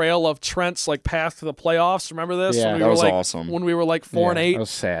blazing trail of Trent's like path to the playoffs. Remember this? Yeah. When we That were, was like, awesome. When we were like 4 and Yeah, 8. That was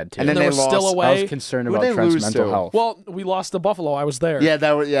sad too. And then they they were still lost. away. I was concerned Who'd about they Trent's lose mental to? health. Well, we lost to Buffalo. I was there. Yeah,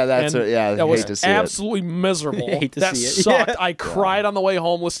 that's And it. Yeah, I that was hate to see it. absolutely miserable. I hate to that see it. sucked. Yeah. I cried on the way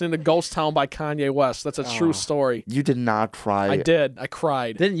home listening to Ghost Town by Kanye West. That's a true story. You did not cry. I did. I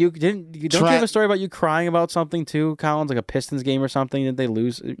cried. Don't you have a story about you crying about something too, Collins? Like a Pistons game or something? Did they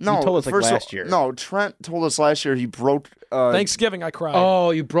lose? No, you told us like first of last all- year. No, Trent told us last year he broke. Thanksgiving, I cried.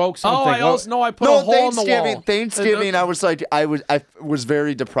 Oh, you broke something. I also no. I put No, a hole in the wall. Thanksgiving. I was like, I was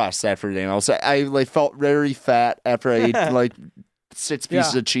very depressed after the game. I like felt very fat after I ate like 6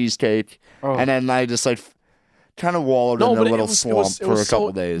 pieces Yeah. of cheesecake, Oh. and then I just like kind of wallowed No, in but a little it was, slump for a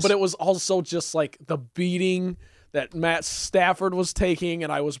couple days. But it was also just like the beating that Matt Stafford was taking,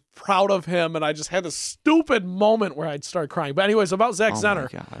 and I was proud of him, and I just had this stupid moment where I'd start crying. But anyways, about Zach oh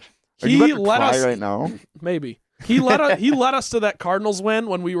Zenner, my gosh, are he you about to let cry us right now? maybe he led us to that Cardinals win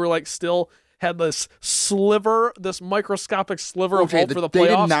when we were like still had this microscopic sliver of hope for the they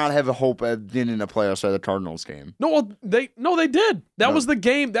playoffs. did not have a hope of getting in the playoffs at the Cardinals game. No, well, they did. That No. was the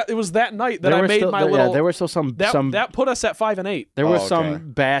game. That it was that night that There I were made still, my there, little. Yeah, there were still some that put us at 5-8. There was Oh, okay.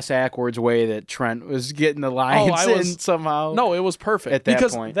 some bass backwards way that Trent was getting the Lions I was- in somehow. No, it was perfect At that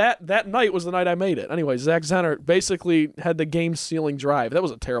because point. that night was the night I made it. Anyway, Zach Zenner basically had the game-sealing drive. That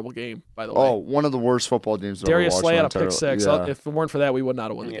was a terrible game, by the way. Oh, one of the worst football games I've Darius ever Slay had a watched. pick six. Yeah. If it weren't for that, we would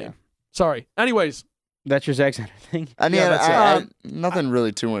not have won the Yeah. game. Sorry. Anyways, That's your Zach Zenner thing. I mean, Yeah, that's it. nothing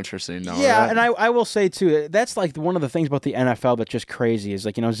really too interesting. No, Yeah, right? and I will say too, that's like one of the things about the NFL that's just crazy is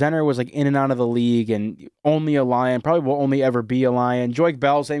like, Zenner was like in and out of the league and only a Lion, probably will only ever be a Lion. Joik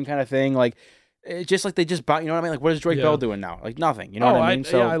Bell, same kind of thing. Like, it's just like they just bought, you know what I mean? Like, what is Joik Yeah. Bell doing now? Like, nothing. You know what I mean?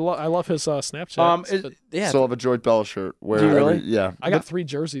 I love his Snapchat. But yeah. Still have a Joy Bell shirt. Where Do you really? Yeah. I got 3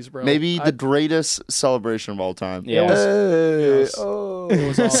 jerseys, bro. Maybe I- the greatest celebration of all time. Yeah. Hey, Yes. oh. It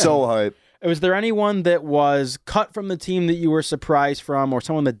was awesome. So hype. Was there anyone that was cut from the team that you were surprised from, or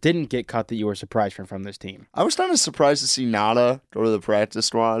someone that didn't get cut that you were surprised from this team? I was kind of surprised to see Nada go to the practice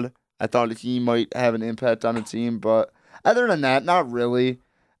squad. I thought he might have an impact on the team, but other than that, not really.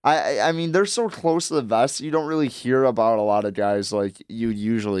 I mean, they're so close to the vest, you don't really hear about a lot of guys like you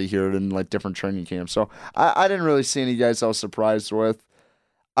usually hear it in like different training camps. So I didn't really see any guys I was surprised with.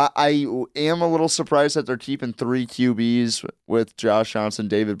 I am a little surprised that they're keeping 3 QBs with Josh Johnson,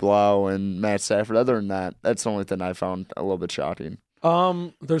 David Blau, and Matt Stafford. Other than that, that's the only thing I found a little bit shocking.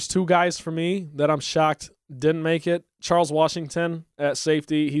 There's 2 guys for me that I'm shocked didn't make it. Charles Washington at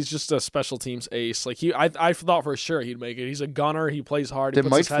safety. He's just a special teams ace. Like I thought for sure he'd make it. He's a gunner. He plays hard. Did He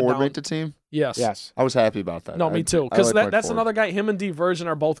puts Mike his head Ford down. make the team? Yes. I was happy about that. No, me too. I Because like Mike that's Ford. another guy. Him and D Virgin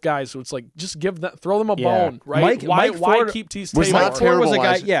are both guys who it's like just throw them a Yeah. bone, right? Mike why Ford keep Tease was Tabor? not Mike Ford was a terrible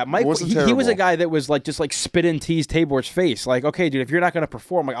guy. last- Yeah, Mike. wasn't He was a terrible. guy that was like just like spit in Tease Tabor's face. Like, okay, dude, if you're not going to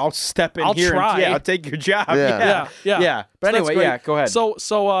perform, like I'll step in I'll here. try. And, I'll take your job. Yeah. Yeah. But So that's anyway, great. yeah, go ahead. So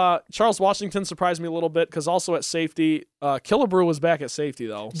Charles Washington surprised me a little bit because also at safety, Killebrew was back at safety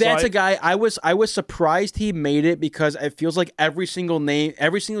though. So That's a guy I was surprised he made it because it feels like every single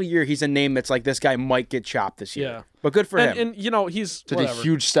year he's a name that's like this guy might get chopped this year. Yeah. But good for him. and you know he's Did whatever. a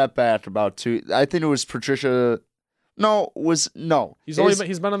huge step back about 2. I think it was Patricia. No. He's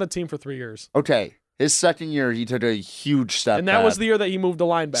His- been on the team for 3 years, okay. His second year, he took a huge step and that back. was the year that he moved to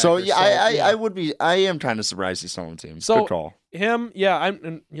linebacker. So yeah, yeah. I am kind of surprised he's still on the team. So- Good call. Him, yeah.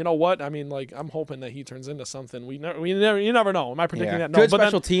 And you know what? I mean, like I'm hoping that he turns into something. You never know. Am I predicting that? No, good but then-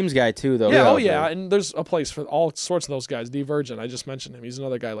 special teams guy too, though. Yeah, Yeah. and there's a place for all sorts of those guys. Divergent, I just mentioned him. He's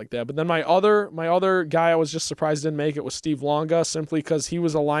another guy like that. But then my other guy I was just surprised didn't make it was Steve Longa, simply because he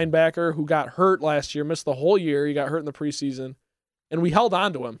was a linebacker who got hurt last year, missed the whole year. He got hurt in the preseason, and we held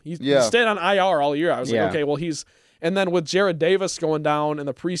on to him. He stayed on IR all year. I was Yeah. like, okay, well and then with Jared Davis going down in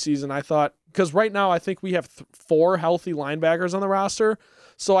the preseason, I thought, because right now I think we have 4 healthy linebackers on the roster.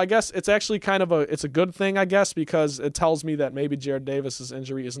 So I guess it's actually kind of it's a good thing, I guess, because it tells me that maybe Jared Davis's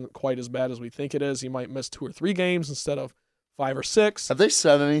injury isn't quite as bad as we think it is. He might miss 2 or 3 games instead of 5 or 6. Have they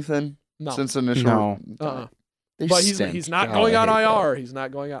said anything No. since initial? No. They But stink. he's not God, going I on hate that. IR. He's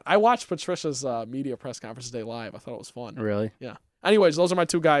not going on. I watched Patricia's media press conference today live. I thought it was fun. Really? Yeah. Anyways, those are my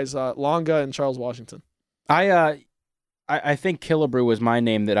 2 guys, Longa and Charles Washington. I think Killebrew was my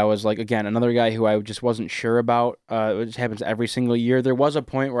name that I was like, again, another guy who I just wasn't sure about. It just happens every single year. There was a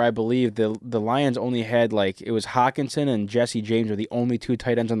point where I believe the Lions only had it was Hawkinson and Jesse James were the only 2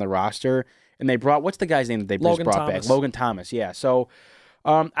 tight ends on the roster. And they brought, what's the guy's name that they just Logan brought Thomas. back? Logan Thomas, yeah. So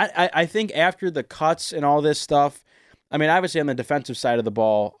I think after the cuts and all this stuff, I mean, obviously on the defensive side of the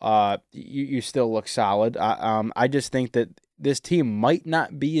ball, you still look solid. I just think that this team might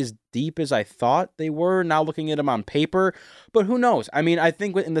not be as deep as I thought they were now looking at them on paper, but who knows? I mean, I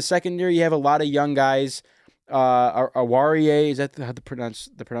think in the second year you have a lot of young guys. Awarie, is that the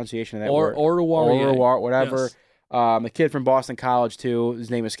pronunciation of that word? Oruwariye. Whatever. Yes. The kid from Boston College too. His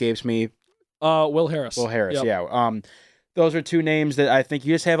name escapes me. Will Harris. Will Harris, Yep. yeah. Those are 2 names that I think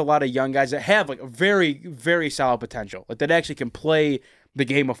you just have a lot of young guys that have a very, very solid potential, that actually can play the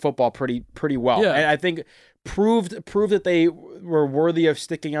game of football pretty well. Yeah. And I think proved that they were worthy of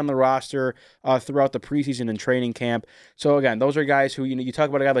sticking on the roster throughout the preseason and training camp. So again, those are guys who you talk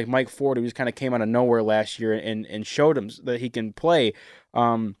about a guy like Mike Ford who just kind of came out of nowhere last year and showed him that he can play.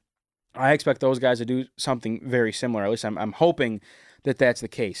 I expect those guys to do something very similar. At least I'm hoping that that's the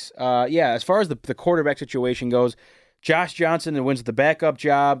case. As far as the quarterback situation goes, Josh Johnson wins the backup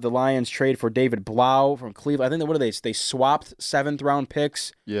job. The Lions trade for David Blau from Cleveland. I think they swapped 7th round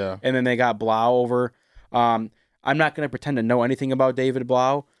picks. Yeah. And then they got Blau over. I'm not going to pretend to know anything about David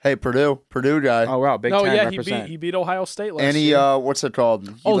Blau. Hey, Purdue guy. Oh wow, Big No, Ten yeah, represent. he beat Ohio State last And he, year. what's it called?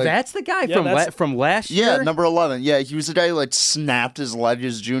 That's the guy Yeah, from last year. Yeah, number 11. Yeah, he was the guy who snapped his leg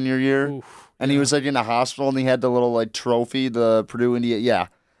his junior year, and he was in a hospital, and he had the little trophy, the Purdue Indiana. Yeah,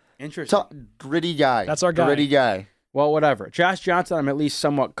 Interesting. gritty guy. That's our guy. Gritty guy. Well, whatever. Josh Johnson, I'm at least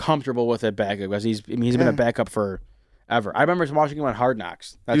somewhat comfortable with at backup because he's been a backup for ever. I remember watching him on Hard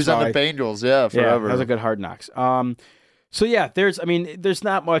Knocks. He was on the Bengals, yeah, forever. Yeah, that was a good Hard Knocks. So yeah, there's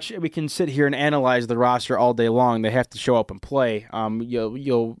not much we can sit here and analyze the roster all day long. They have to show up and play.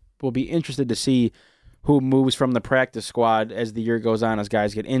 We'll be interested to see who moves from the practice squad as the year goes on, as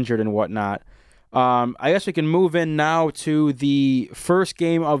guys get injured and whatnot. I guess we can move in now to the first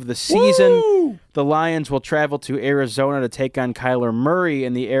game of the season. Woo! The Lions will travel to Arizona to take on Kyler Murray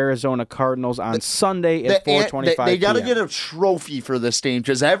and the Arizona Cardinals on Sunday at 4:25 They got to p.m. get a trophy for this game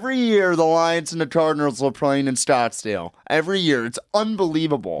because every year the Lions and the Cardinals are playing in Scottsdale. Every year. It's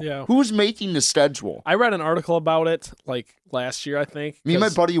unbelievable. Yeah. Who's making the schedule? I read an article about it last year, I think. Me and my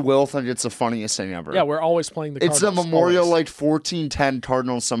 'cause- buddy Will think it's the funniest thing ever. Yeah, we're always playing the It's Cardinals. a memorial, always. 14-10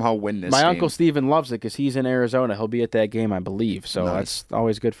 Cardinals somehow win this My game. Uncle Steven loves it because he's in Arizona. He'll be at that game, I believe. So Nice. that's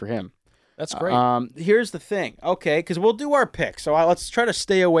always good for him. That's great. Here's the thing. Okay, because we'll do our picks. So let's try to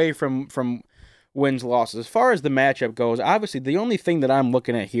stay away from wins, losses. As far as the matchup goes, obviously the only thing that I'm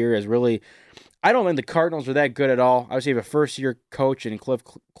looking at here is really, I don't think the Cardinals are that good at all. Obviously, you have a first-year coach in Cliff.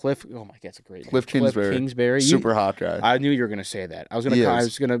 Oh my God, that's a great name. Cliff Kingsbury. You- Super hot guy. I knew you were going to say that. I was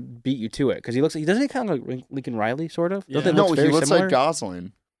going to beat you to it because he doesn't he kind of look like Lincoln Riley, sort of? Yeah. Don't they No, look he very looks similar? like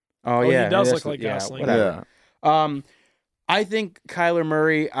Gosling. Oh, he yeah. does that's- look like Gosling. Whatever. I think Kyler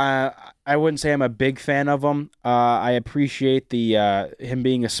Murray, I wouldn't say I'm a big fan of him. I appreciate the him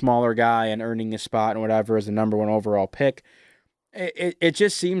being a smaller guy and earning his spot and whatever as the number 1 overall pick. It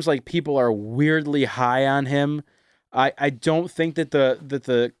just seems like people are weirdly high on him. I don't think that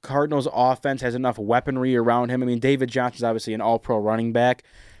the Cardinals offense has enough weaponry around him. I mean, David Johnson's obviously an all-pro running back.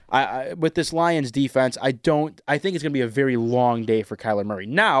 With this Lions defense, I think it's going to be a very long day for Kyler Murray.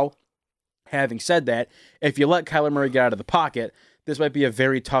 Now, having said that, if you let Kyler Murray get out of the pocket, this might be a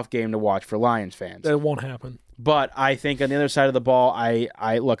very tough game to watch for Lions fans. That won't happen. But I think on the other side of the ball, I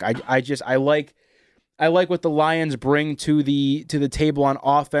like what the Lions bring to the table on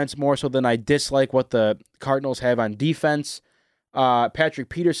offense more so than I dislike what the Cardinals have on defense. Patrick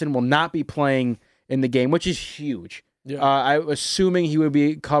Peterson will not be playing in the game, which is huge. Yeah. I'm assuming he would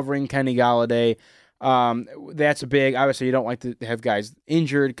be covering Kenny Galladay. That's big. Obviously, you don't like to have guys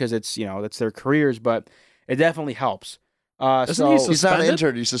injured because it's that's their careers, but it definitely helps. Isn't he He's not suspended?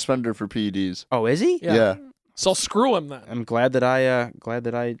 injured. He's suspended for PEDs. Oh, is he? Yeah. So screw him then. I'm glad that I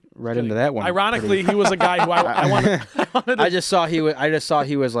read into that one. Ironically, he was a guy who I wanted to I just saw he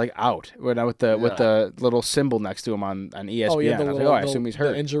was like out with the little symbol next to him on ESPN. Oh yeah, I was like, I assume he's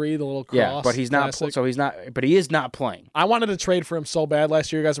hurt. The injury, the little cross. Yeah, but he's not. classic. So he's not. But he is not playing. I wanted to trade for him so bad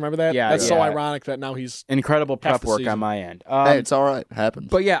last year. You guys remember that? Yeah, That's so yeah. ironic that now he's. Incredible Half prep the work season. on my end. Hey, it's all right. Happens.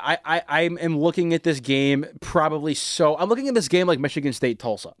 But yeah, I am looking at this game probably so. I'm looking at this game like Michigan State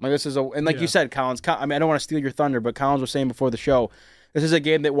Tulsa. Like this is you said, Collins. I mean, I don't want to steal your thunder, but Collins was saying before the show, this is a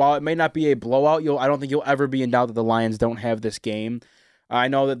game that while it may not be a blowout, I don't think you'll ever be in doubt that the Lions don't have this game. I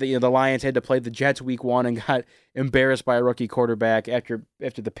know that the Lions had to play the Jets week 1 and got embarrassed by a rookie quarterback after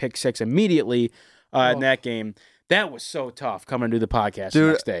the pick 6 immediately in that game. That was so tough coming to do the podcast the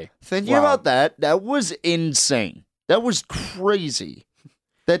next day. Thinking Wow. about that was insane. That was crazy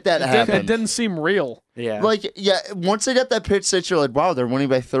that It happened. didn't seem real. Yeah. Once they got that pick 6, you're like, wow, they're winning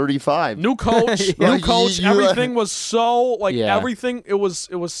by 35. New coach, Yeah. new coach. You- Everything was so Yeah. everything. It was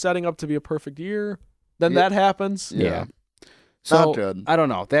setting up to be a perfect year. Then that happens. Yeah. Not So good. I don't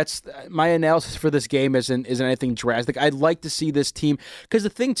know. That's my analysis for this game isn't anything drastic. I'd like to see this team because the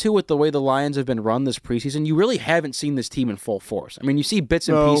thing too with the way the Lions have been run this preseason, you really haven't seen this team in full force. I mean, you see bits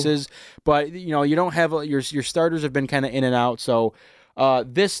and pieces, but you don't have your starters have been kind of in and out. So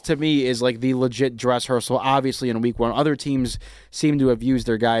this to me is like the legit dress rehearsal. Obviously, in week 1, other teams seem to have used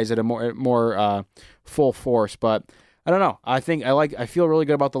their guys at a more full force, but. I don't know. I feel really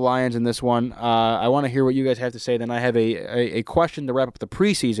good about the Lions in this one. I want to hear what you guys have to say. Then I have a question to wrap up the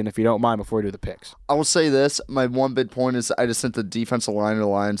preseason, if you don't mind, before we do the picks. I will say this. My one big point is I just think the defensive line of the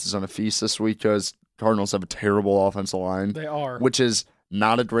Lions is on a feast this week because Cardinals have a terrible offensive line. They are. Which is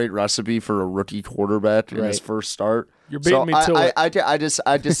not a great recipe for a rookie quarterback in his first start. You're beating me to it.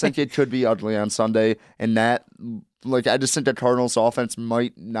 I just think it could be ugly on Sunday, and that I just think the Cardinals offense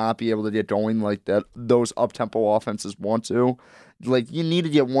might not be able to get going like that. Those up tempo offenses want to. You need to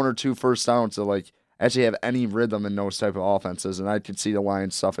get 1 or 2 first downs to actually have any rhythm in those type of offenses, and I could see the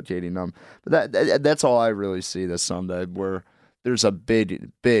Lions suffocating them. But that's all I really see this Sunday, where there's a big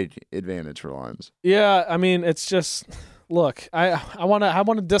advantage for Lions. Yeah, I mean, it's just look. I want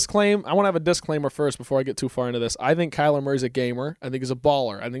to disclaim. I want to have a disclaimer first before I get too far into this. I think Kyler Murray's a gamer. I think he's a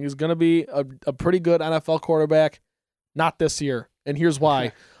baller. I think he's going to be a pretty good NFL quarterback. Not this year, and here's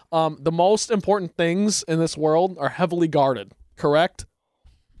why. The most important things in this world are heavily guarded. Correct.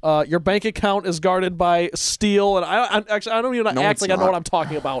 Your bank account is guarded by steel, and I don't even act like I know what I'm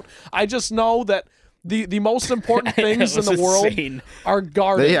talking about. I just know that the most important things in the world are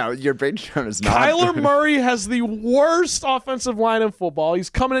guarded. Yeah, your bank account is not. Kyler Murray has the worst offensive line in football. He's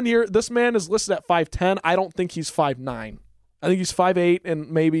coming in here. This man is listed at 5'10". I don't think he's 5'9". I think he's 5'8",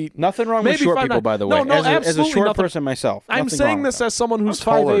 and maybe Nothing wrong with maybe short 5'9". people, by the way. No, as a absolutely short nothing. person myself, I'm nothing saying wrong this with that. as someone who's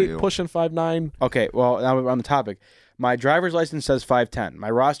How tall are 5'8", you? pushing 5'9". Okay, well, now we're on the topic. My driver's license says 5'10".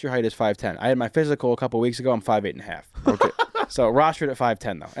 My roster height is 5'10". I had my physical a couple weeks ago. I'm 5'8.5". Okay, so rostered at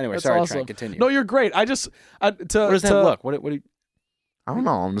 5'10" though. Anyway, That's sorry, awesome. Trent. Continue. No, you're great. I just what does that look? What do you? I don't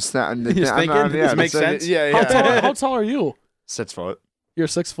know. I'm just not. I'm just thinking? yeah, This makes sense? Yeah. how tall are you? 6 foot. You're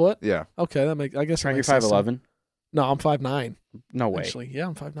 6 foot. Yeah. Okay, that makes. I guess. Trent, it you're makes sense. 5'11". No, I'm 5'9". No way. Actually, yeah,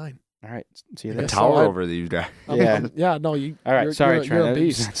 I'm 5'9". All right, see you I there. guess Tower so. over you guys. Yeah. Yeah. No, you. All right, sorry, you're a Trent.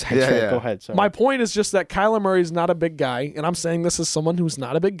 beast. Sidetrack. Yeah. Go ahead. Sorry. My point is just that Kyler Murray's not a big guy, and I'm saying this as someone who's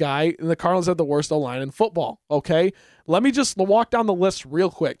not a big guy, and the Cardinals have the worst O-line in football, okay? Let me just walk down the list real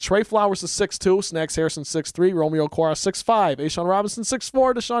quick. Trey Flowers is 6'2", Snacks Harrison 6'3", Romeo Okwara 6'5", Ashawn Robinson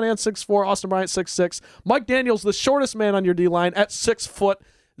 6'4", Deshaun Ant 6'4", Austin Bryant 6'6", Mike Daniels, the shortest man on your D-line, at 6'0".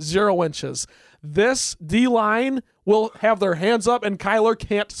 0 inches. This D-line will have their hands up and Kyler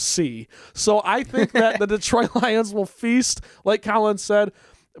can't see. So I think that the Detroit Lions will feast, like Colin said.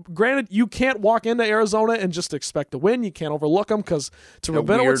 Granted, you can't walk into Arizona and just expect to win. You can't overlook them because, to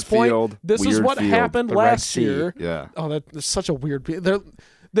Rabinowitz's point, this is what happened last year. Yeah. Oh, that's such a weird.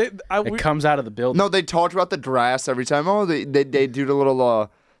 It comes out of the building. No, they talked about the grass every time. Oh, they do the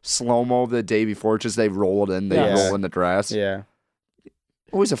little slow-mo the day before. Just they roll it in. They roll in the grass. Yeah.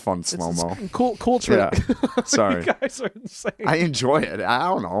 Always a fun slow-mo. Cool trick. Yeah. Sorry. You guys are insane. I enjoy it. I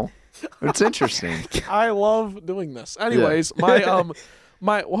don't know. It's interesting. I love doing this. Anyways,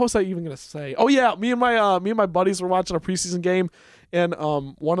 my what was I even gonna say? Oh yeah, me and my buddies were watching a preseason game, and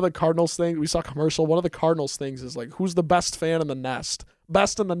one of the Cardinals things we saw a commercial. One of the Cardinals things is like, who's the best fan in the nest?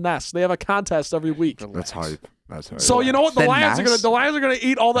 Best in the nest. They have a contest every week. That's hype. That's hype. So you know what? The Lions nest? are gonna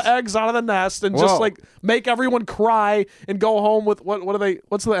eat all the eggs out of the nest and just like make everyone cry and go home with what are they?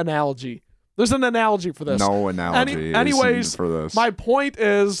 What's the analogy? There's an analogy for this. No analogy. Anyways, for this. My point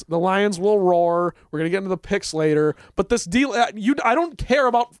is the Lions will roar. We're going to get into the picks later. But this deal, I don't care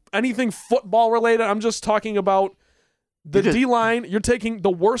about anything football related. I'm just talking about the D-line. You're taking the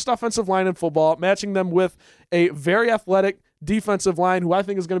worst offensive line in football, matching them with a very athletic defensive line who I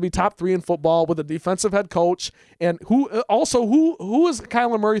think is going to be top 3 in football with a defensive head coach. And who is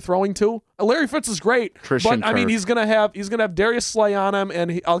Kyler Murray throwing to? Larry Fitz is great, Christian but I mean Kirk. he's going to have Darius Slay on him,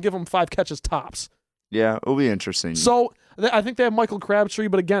 and I'll give him 5 catches tops. Yeah, it'll be interesting. So I think they have Michael Crabtree,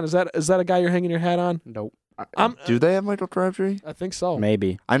 but again, is that a guy you're hanging your hat on? Nope. Do they have Michael Crabtree? I think so.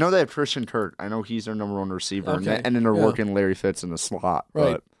 Maybe. I know they have Christian Kirk. I know he's their number 1 receiver, Okay. and then they're working Larry Fitz in the slot.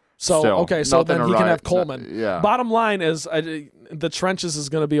 Right. But So still, okay, so nothing then to he can write. have Coleman. Yeah. Bottom line is the trenches is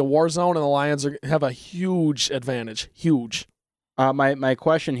going to be a war zone, and the Lions have a huge advantage. Huge. My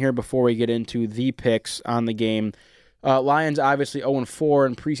question here before we get into the picks on the game, Lions obviously 0-4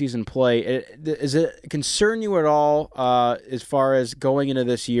 in preseason play. Does it concern you at all as far as going into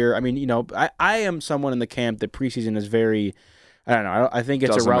this year? I mean, you know, I am someone in the camp that preseason is very, I don't know, I think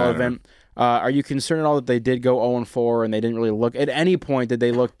it's Doesn't irrelevant. Are you concerned at all that they did go 0-4 and they didn't really look, at any point did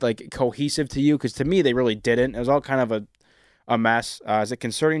they look like cohesive to you? Because to me, they really didn't. It was all kind of a mess. Is it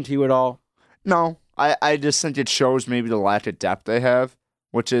concerning to you at all? No, I just think it shows maybe the lack of depth they have,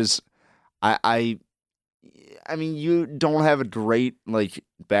 which is, I mean, you don't have a great like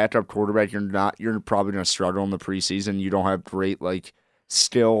backup quarterback. You're probably going to struggle in the preseason. You don't have great like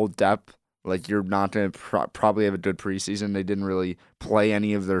skill depth. Like you're not going to probably have a good preseason. They didn't really play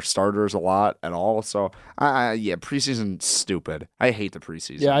any of their starters a lot at all. So preseason's stupid. I hate the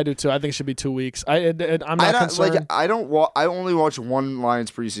preseason. Yeah, I do too. I think it should be 2 weeks. I'm not concerned. I only watch one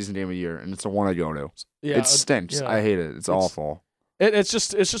Lions preseason game a year, and it's the one I go to. Yeah, it stinks. yeah. I hate it. It's awful. It's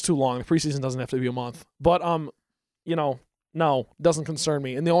just too long. The preseason doesn't have to be a month. But no, it doesn't concern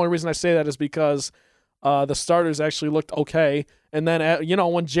me. And the only reason I say that is because the starters actually looked okay. And then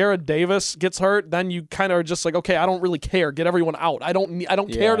when Jared Davis gets hurt, then you kind of are just like, okay, I don't really care. Get everyone out. I don't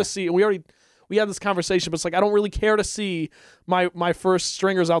care to see. We had this conversation, but it's like I don't really care to see my first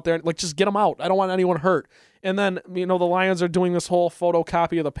stringers out there. Like, just get them out. I don't want anyone hurt. And then the Lions are doing this whole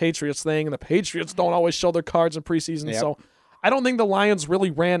photocopy of the Patriots thing, and the Patriots don't always show their cards in preseason. Yep. So I don't think the Lions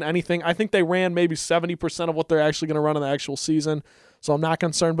really ran anything. I think they ran maybe 70% of what they're actually going to run in the actual season. So I'm not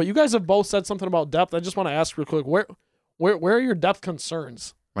concerned. But you guys have both said something about depth. I just want to ask real quick, where are your depth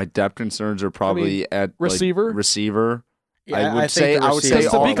concerns? My depth concerns are probably at receiver. Receiver. Yeah, I would say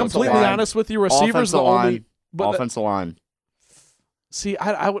to be completely honest with you, receiver's the only offensive line. See,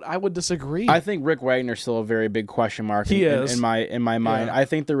 I would disagree. I think Rick Wagner's still a very big question mark. He is in my mind. Yeah. I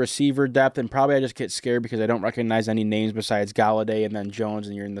think the receiver depth, and probably I just get scared because I don't recognize any names besides Galladay and then Jones,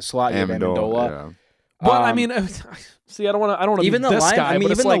 and you're in the slot. You have Amendola. Yeah. But I mean, see, I don't want to even be the this guy. I mean,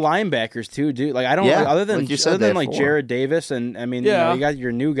 but even it's the linebackers too, dude. Like I don't other than like Jared Davis, and I mean, you got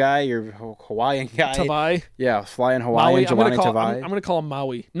your new guy, your Hawaiian guy, Tavai. Yeah, flying Hawaiian. I'm gonna call him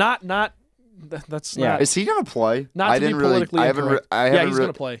Maui. Not. That's not. Is he gonna play? Not to be politically incorrect. Yeah, he's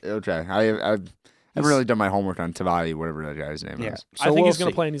gonna play. Okay, I haven't really done my homework on Tavai, whatever that guy's name is. So I think he's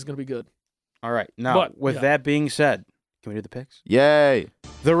gonna play and he's gonna be good. All right. Now, with that being said, can we do the picks? Yay!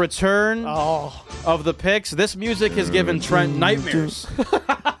 The return of the picks. This music has given Trent nightmares.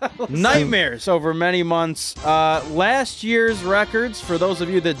 Nightmares over many months. Last year's records, for those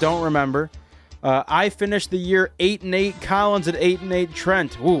of you that don't remember, I finished the year 8-8. Collins at 8-8.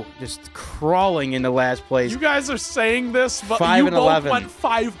 Trent, just crawling into last place. You guys are saying this, but 5 you and both 11. went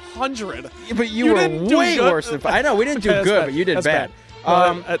 500. Yeah, but you were way worse than. I know we didn't do good, but you did bad.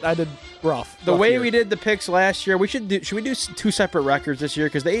 I did rough. The rough way year. we did the picks last year, should we do 2 separate records this year?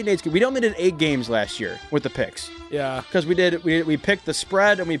 Because the 8-8, we only did 8 games last year with the picks. Yeah. Because we picked the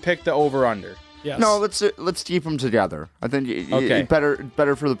spread and we picked the over/under. Yes. No, let's keep them together. I think Okay.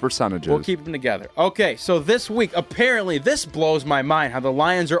 better for the percentages. We'll keep them together. Okay, so this week, apparently, this blows my mind how the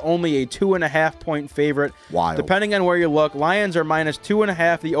Lions are only a 2.5-point favorite. Wild. Depending on where you look, Lions are minus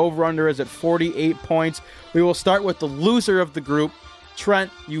 2.5. The over/under is at 48 points. We will start with the loser of the group. Trent,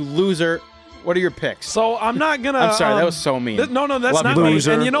 you loser. What are your picks? So I'm not gonna. I'm sorry, that was so mean. No, that's Love not you, mean.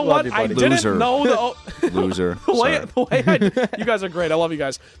 loser. And you know Love what? you, I buddy. didn't Loser. know the Loser. the way Sorry. you guys are great. I love you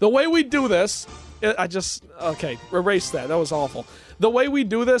guys. The way we do this, okay, erase that. That was awful. The way we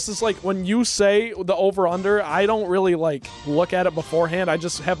do this is like when you say the over under, I don't really like look at it beforehand. I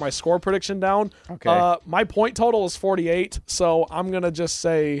just have my score prediction down. Okay. My point total is 48, so I'm gonna just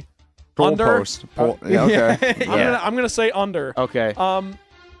say under. Goalpost. Yeah, okay. Yeah. I'm gonna say under. Okay.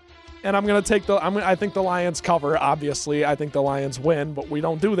 And I'm gonna take I think the Lions cover. Obviously, I think the Lions win, but we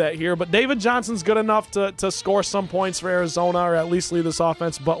don't do that here. But David Johnson's good enough to score some points for Arizona, or at least lead this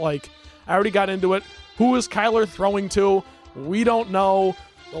offense. But like, I already got into it. Who is Kyler throwing to? We don't know.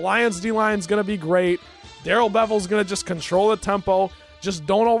 The Lions D-line's gonna be great. Darrell Bevel's gonna just control the tempo. Just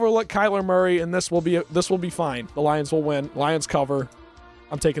don't overlook Kyler Murray, and this will be fine. The Lions will win. Lions cover.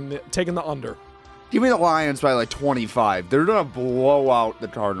 I'm taking the under. Give me the Lions by like 25. They're gonna blow out the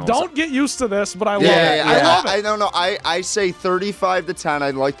Cardinals. Don't get used to this, but I love Yeah, it. yeah, I love it. I don't know. I say 35-10.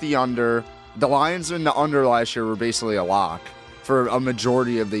 I like the under. The Lions in the under last year were basically a lock for a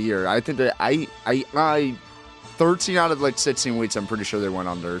majority of the year. I think that I 13 out of like 16 weeks, I'm pretty sure they went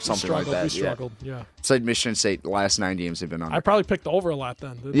under or something like that. We struggled. Yeah. It's like Michigan State. The last 9 games they've been under. I probably picked the over a lot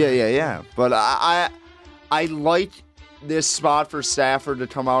then. didn't I? Yeah. But I like this spot for Stafford to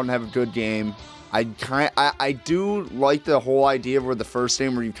come out and have a good game. I do like the whole idea of where the first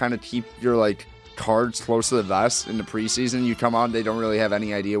game where you kind of keep your like cards close to the vest in the preseason. You come out, they don't really have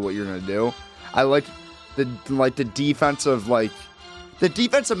any idea what you're gonna do. I like the defensive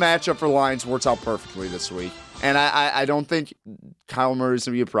matchup for Lions works out perfectly this week. And I don't think Kyle Murray's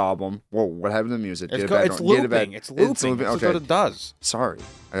going to be a problem. Whoa, what happened to the music? It's Get it looping. back. It's looping. That's Okay. what it does. Sorry.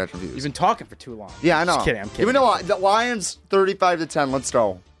 I got confused. You've been talking for too long. Yeah, I know. Just kidding. I'm kidding. Even though the Lions 35-10, let's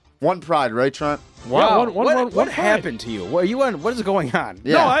go. One pride, right, Trent? Wow. one What pride. happened to you? What are you on? What is going on?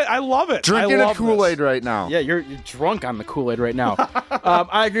 Yeah. No, I love it. Drinking I a love Kool-Aid this. right now. Yeah, you're drunk on the Kool-Aid right now.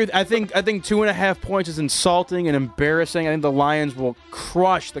 I agree. I think 2.5 points is insulting and embarrassing. I think the Lions will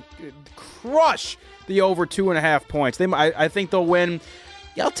crush the over 2.5 points. I think they'll win.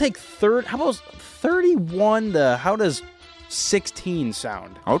 Yeah, I'll take third. How about 31 to how does 16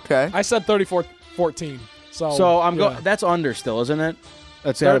 sound? Okay. I said 34-14. So I'm yeah. going. That's under still, isn't it?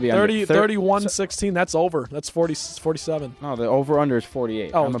 That's got to be under. 31-16. That's over. That's 47. No, the over under is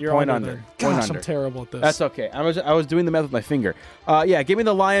 48. Oh, I'm a you're point under. under. Then. Point Gosh, under. I'm terrible at this. That's okay. I was doing the math with my finger. Yeah, give me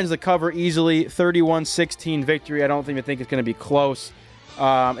the Lions to cover easily. 31-16 victory. I don't think it's going to be close.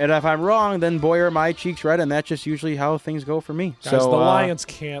 And if I'm wrong, then boy are my cheeks red, and that's just usually how things go for me. Guys, so the Lions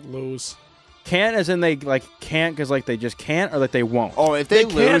can't lose. can't as in they like can't because like they just can't or like they won't. Oh, if They they,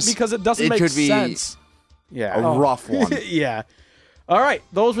 can't lose, because it doesn't it make could be sense. Yeah. a rough one. Yeah. All right,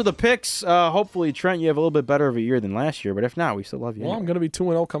 those were the picks. Hopefully, Trent, you have a little bit better of a year than last year, but if not, we still love you. Well, I'm anyway. going to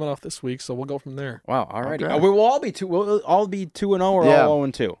be 2-0 coming off this week, so we'll go from there. Wow. All righty. Okay. We will all be 2. We'll all be 2-0 or Yeah. all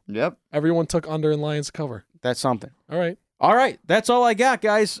 0-2. Yep. Everyone took under and Lions cover. That's something. All right. All right, that's all I got,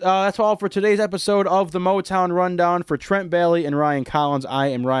 guys. That's all for today's episode of the Motown Rundown. For Trent Bailey and Ryan Collins, I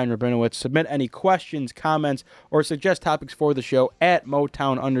am Ryan Rabinowitz. Submit any questions, comments, or suggest topics for the show at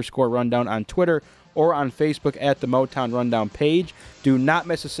Motown_Rundown on Twitter or on Facebook at the Motown Rundown page. Do not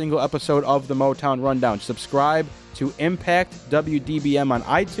miss a single episode of the Motown Rundown. Subscribe to Impact WDBM on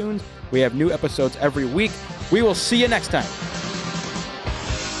iTunes. We have new episodes every week. We will see you next time.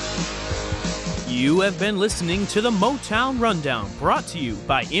 You have been listening to the Motown Rundown, brought to you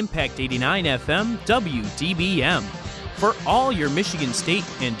by Impact 89 FM WDBM. For all your Michigan State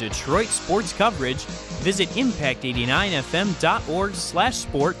and Detroit sports coverage, visit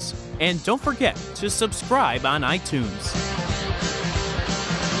impact89fm.org/sports, and don't forget to subscribe on iTunes.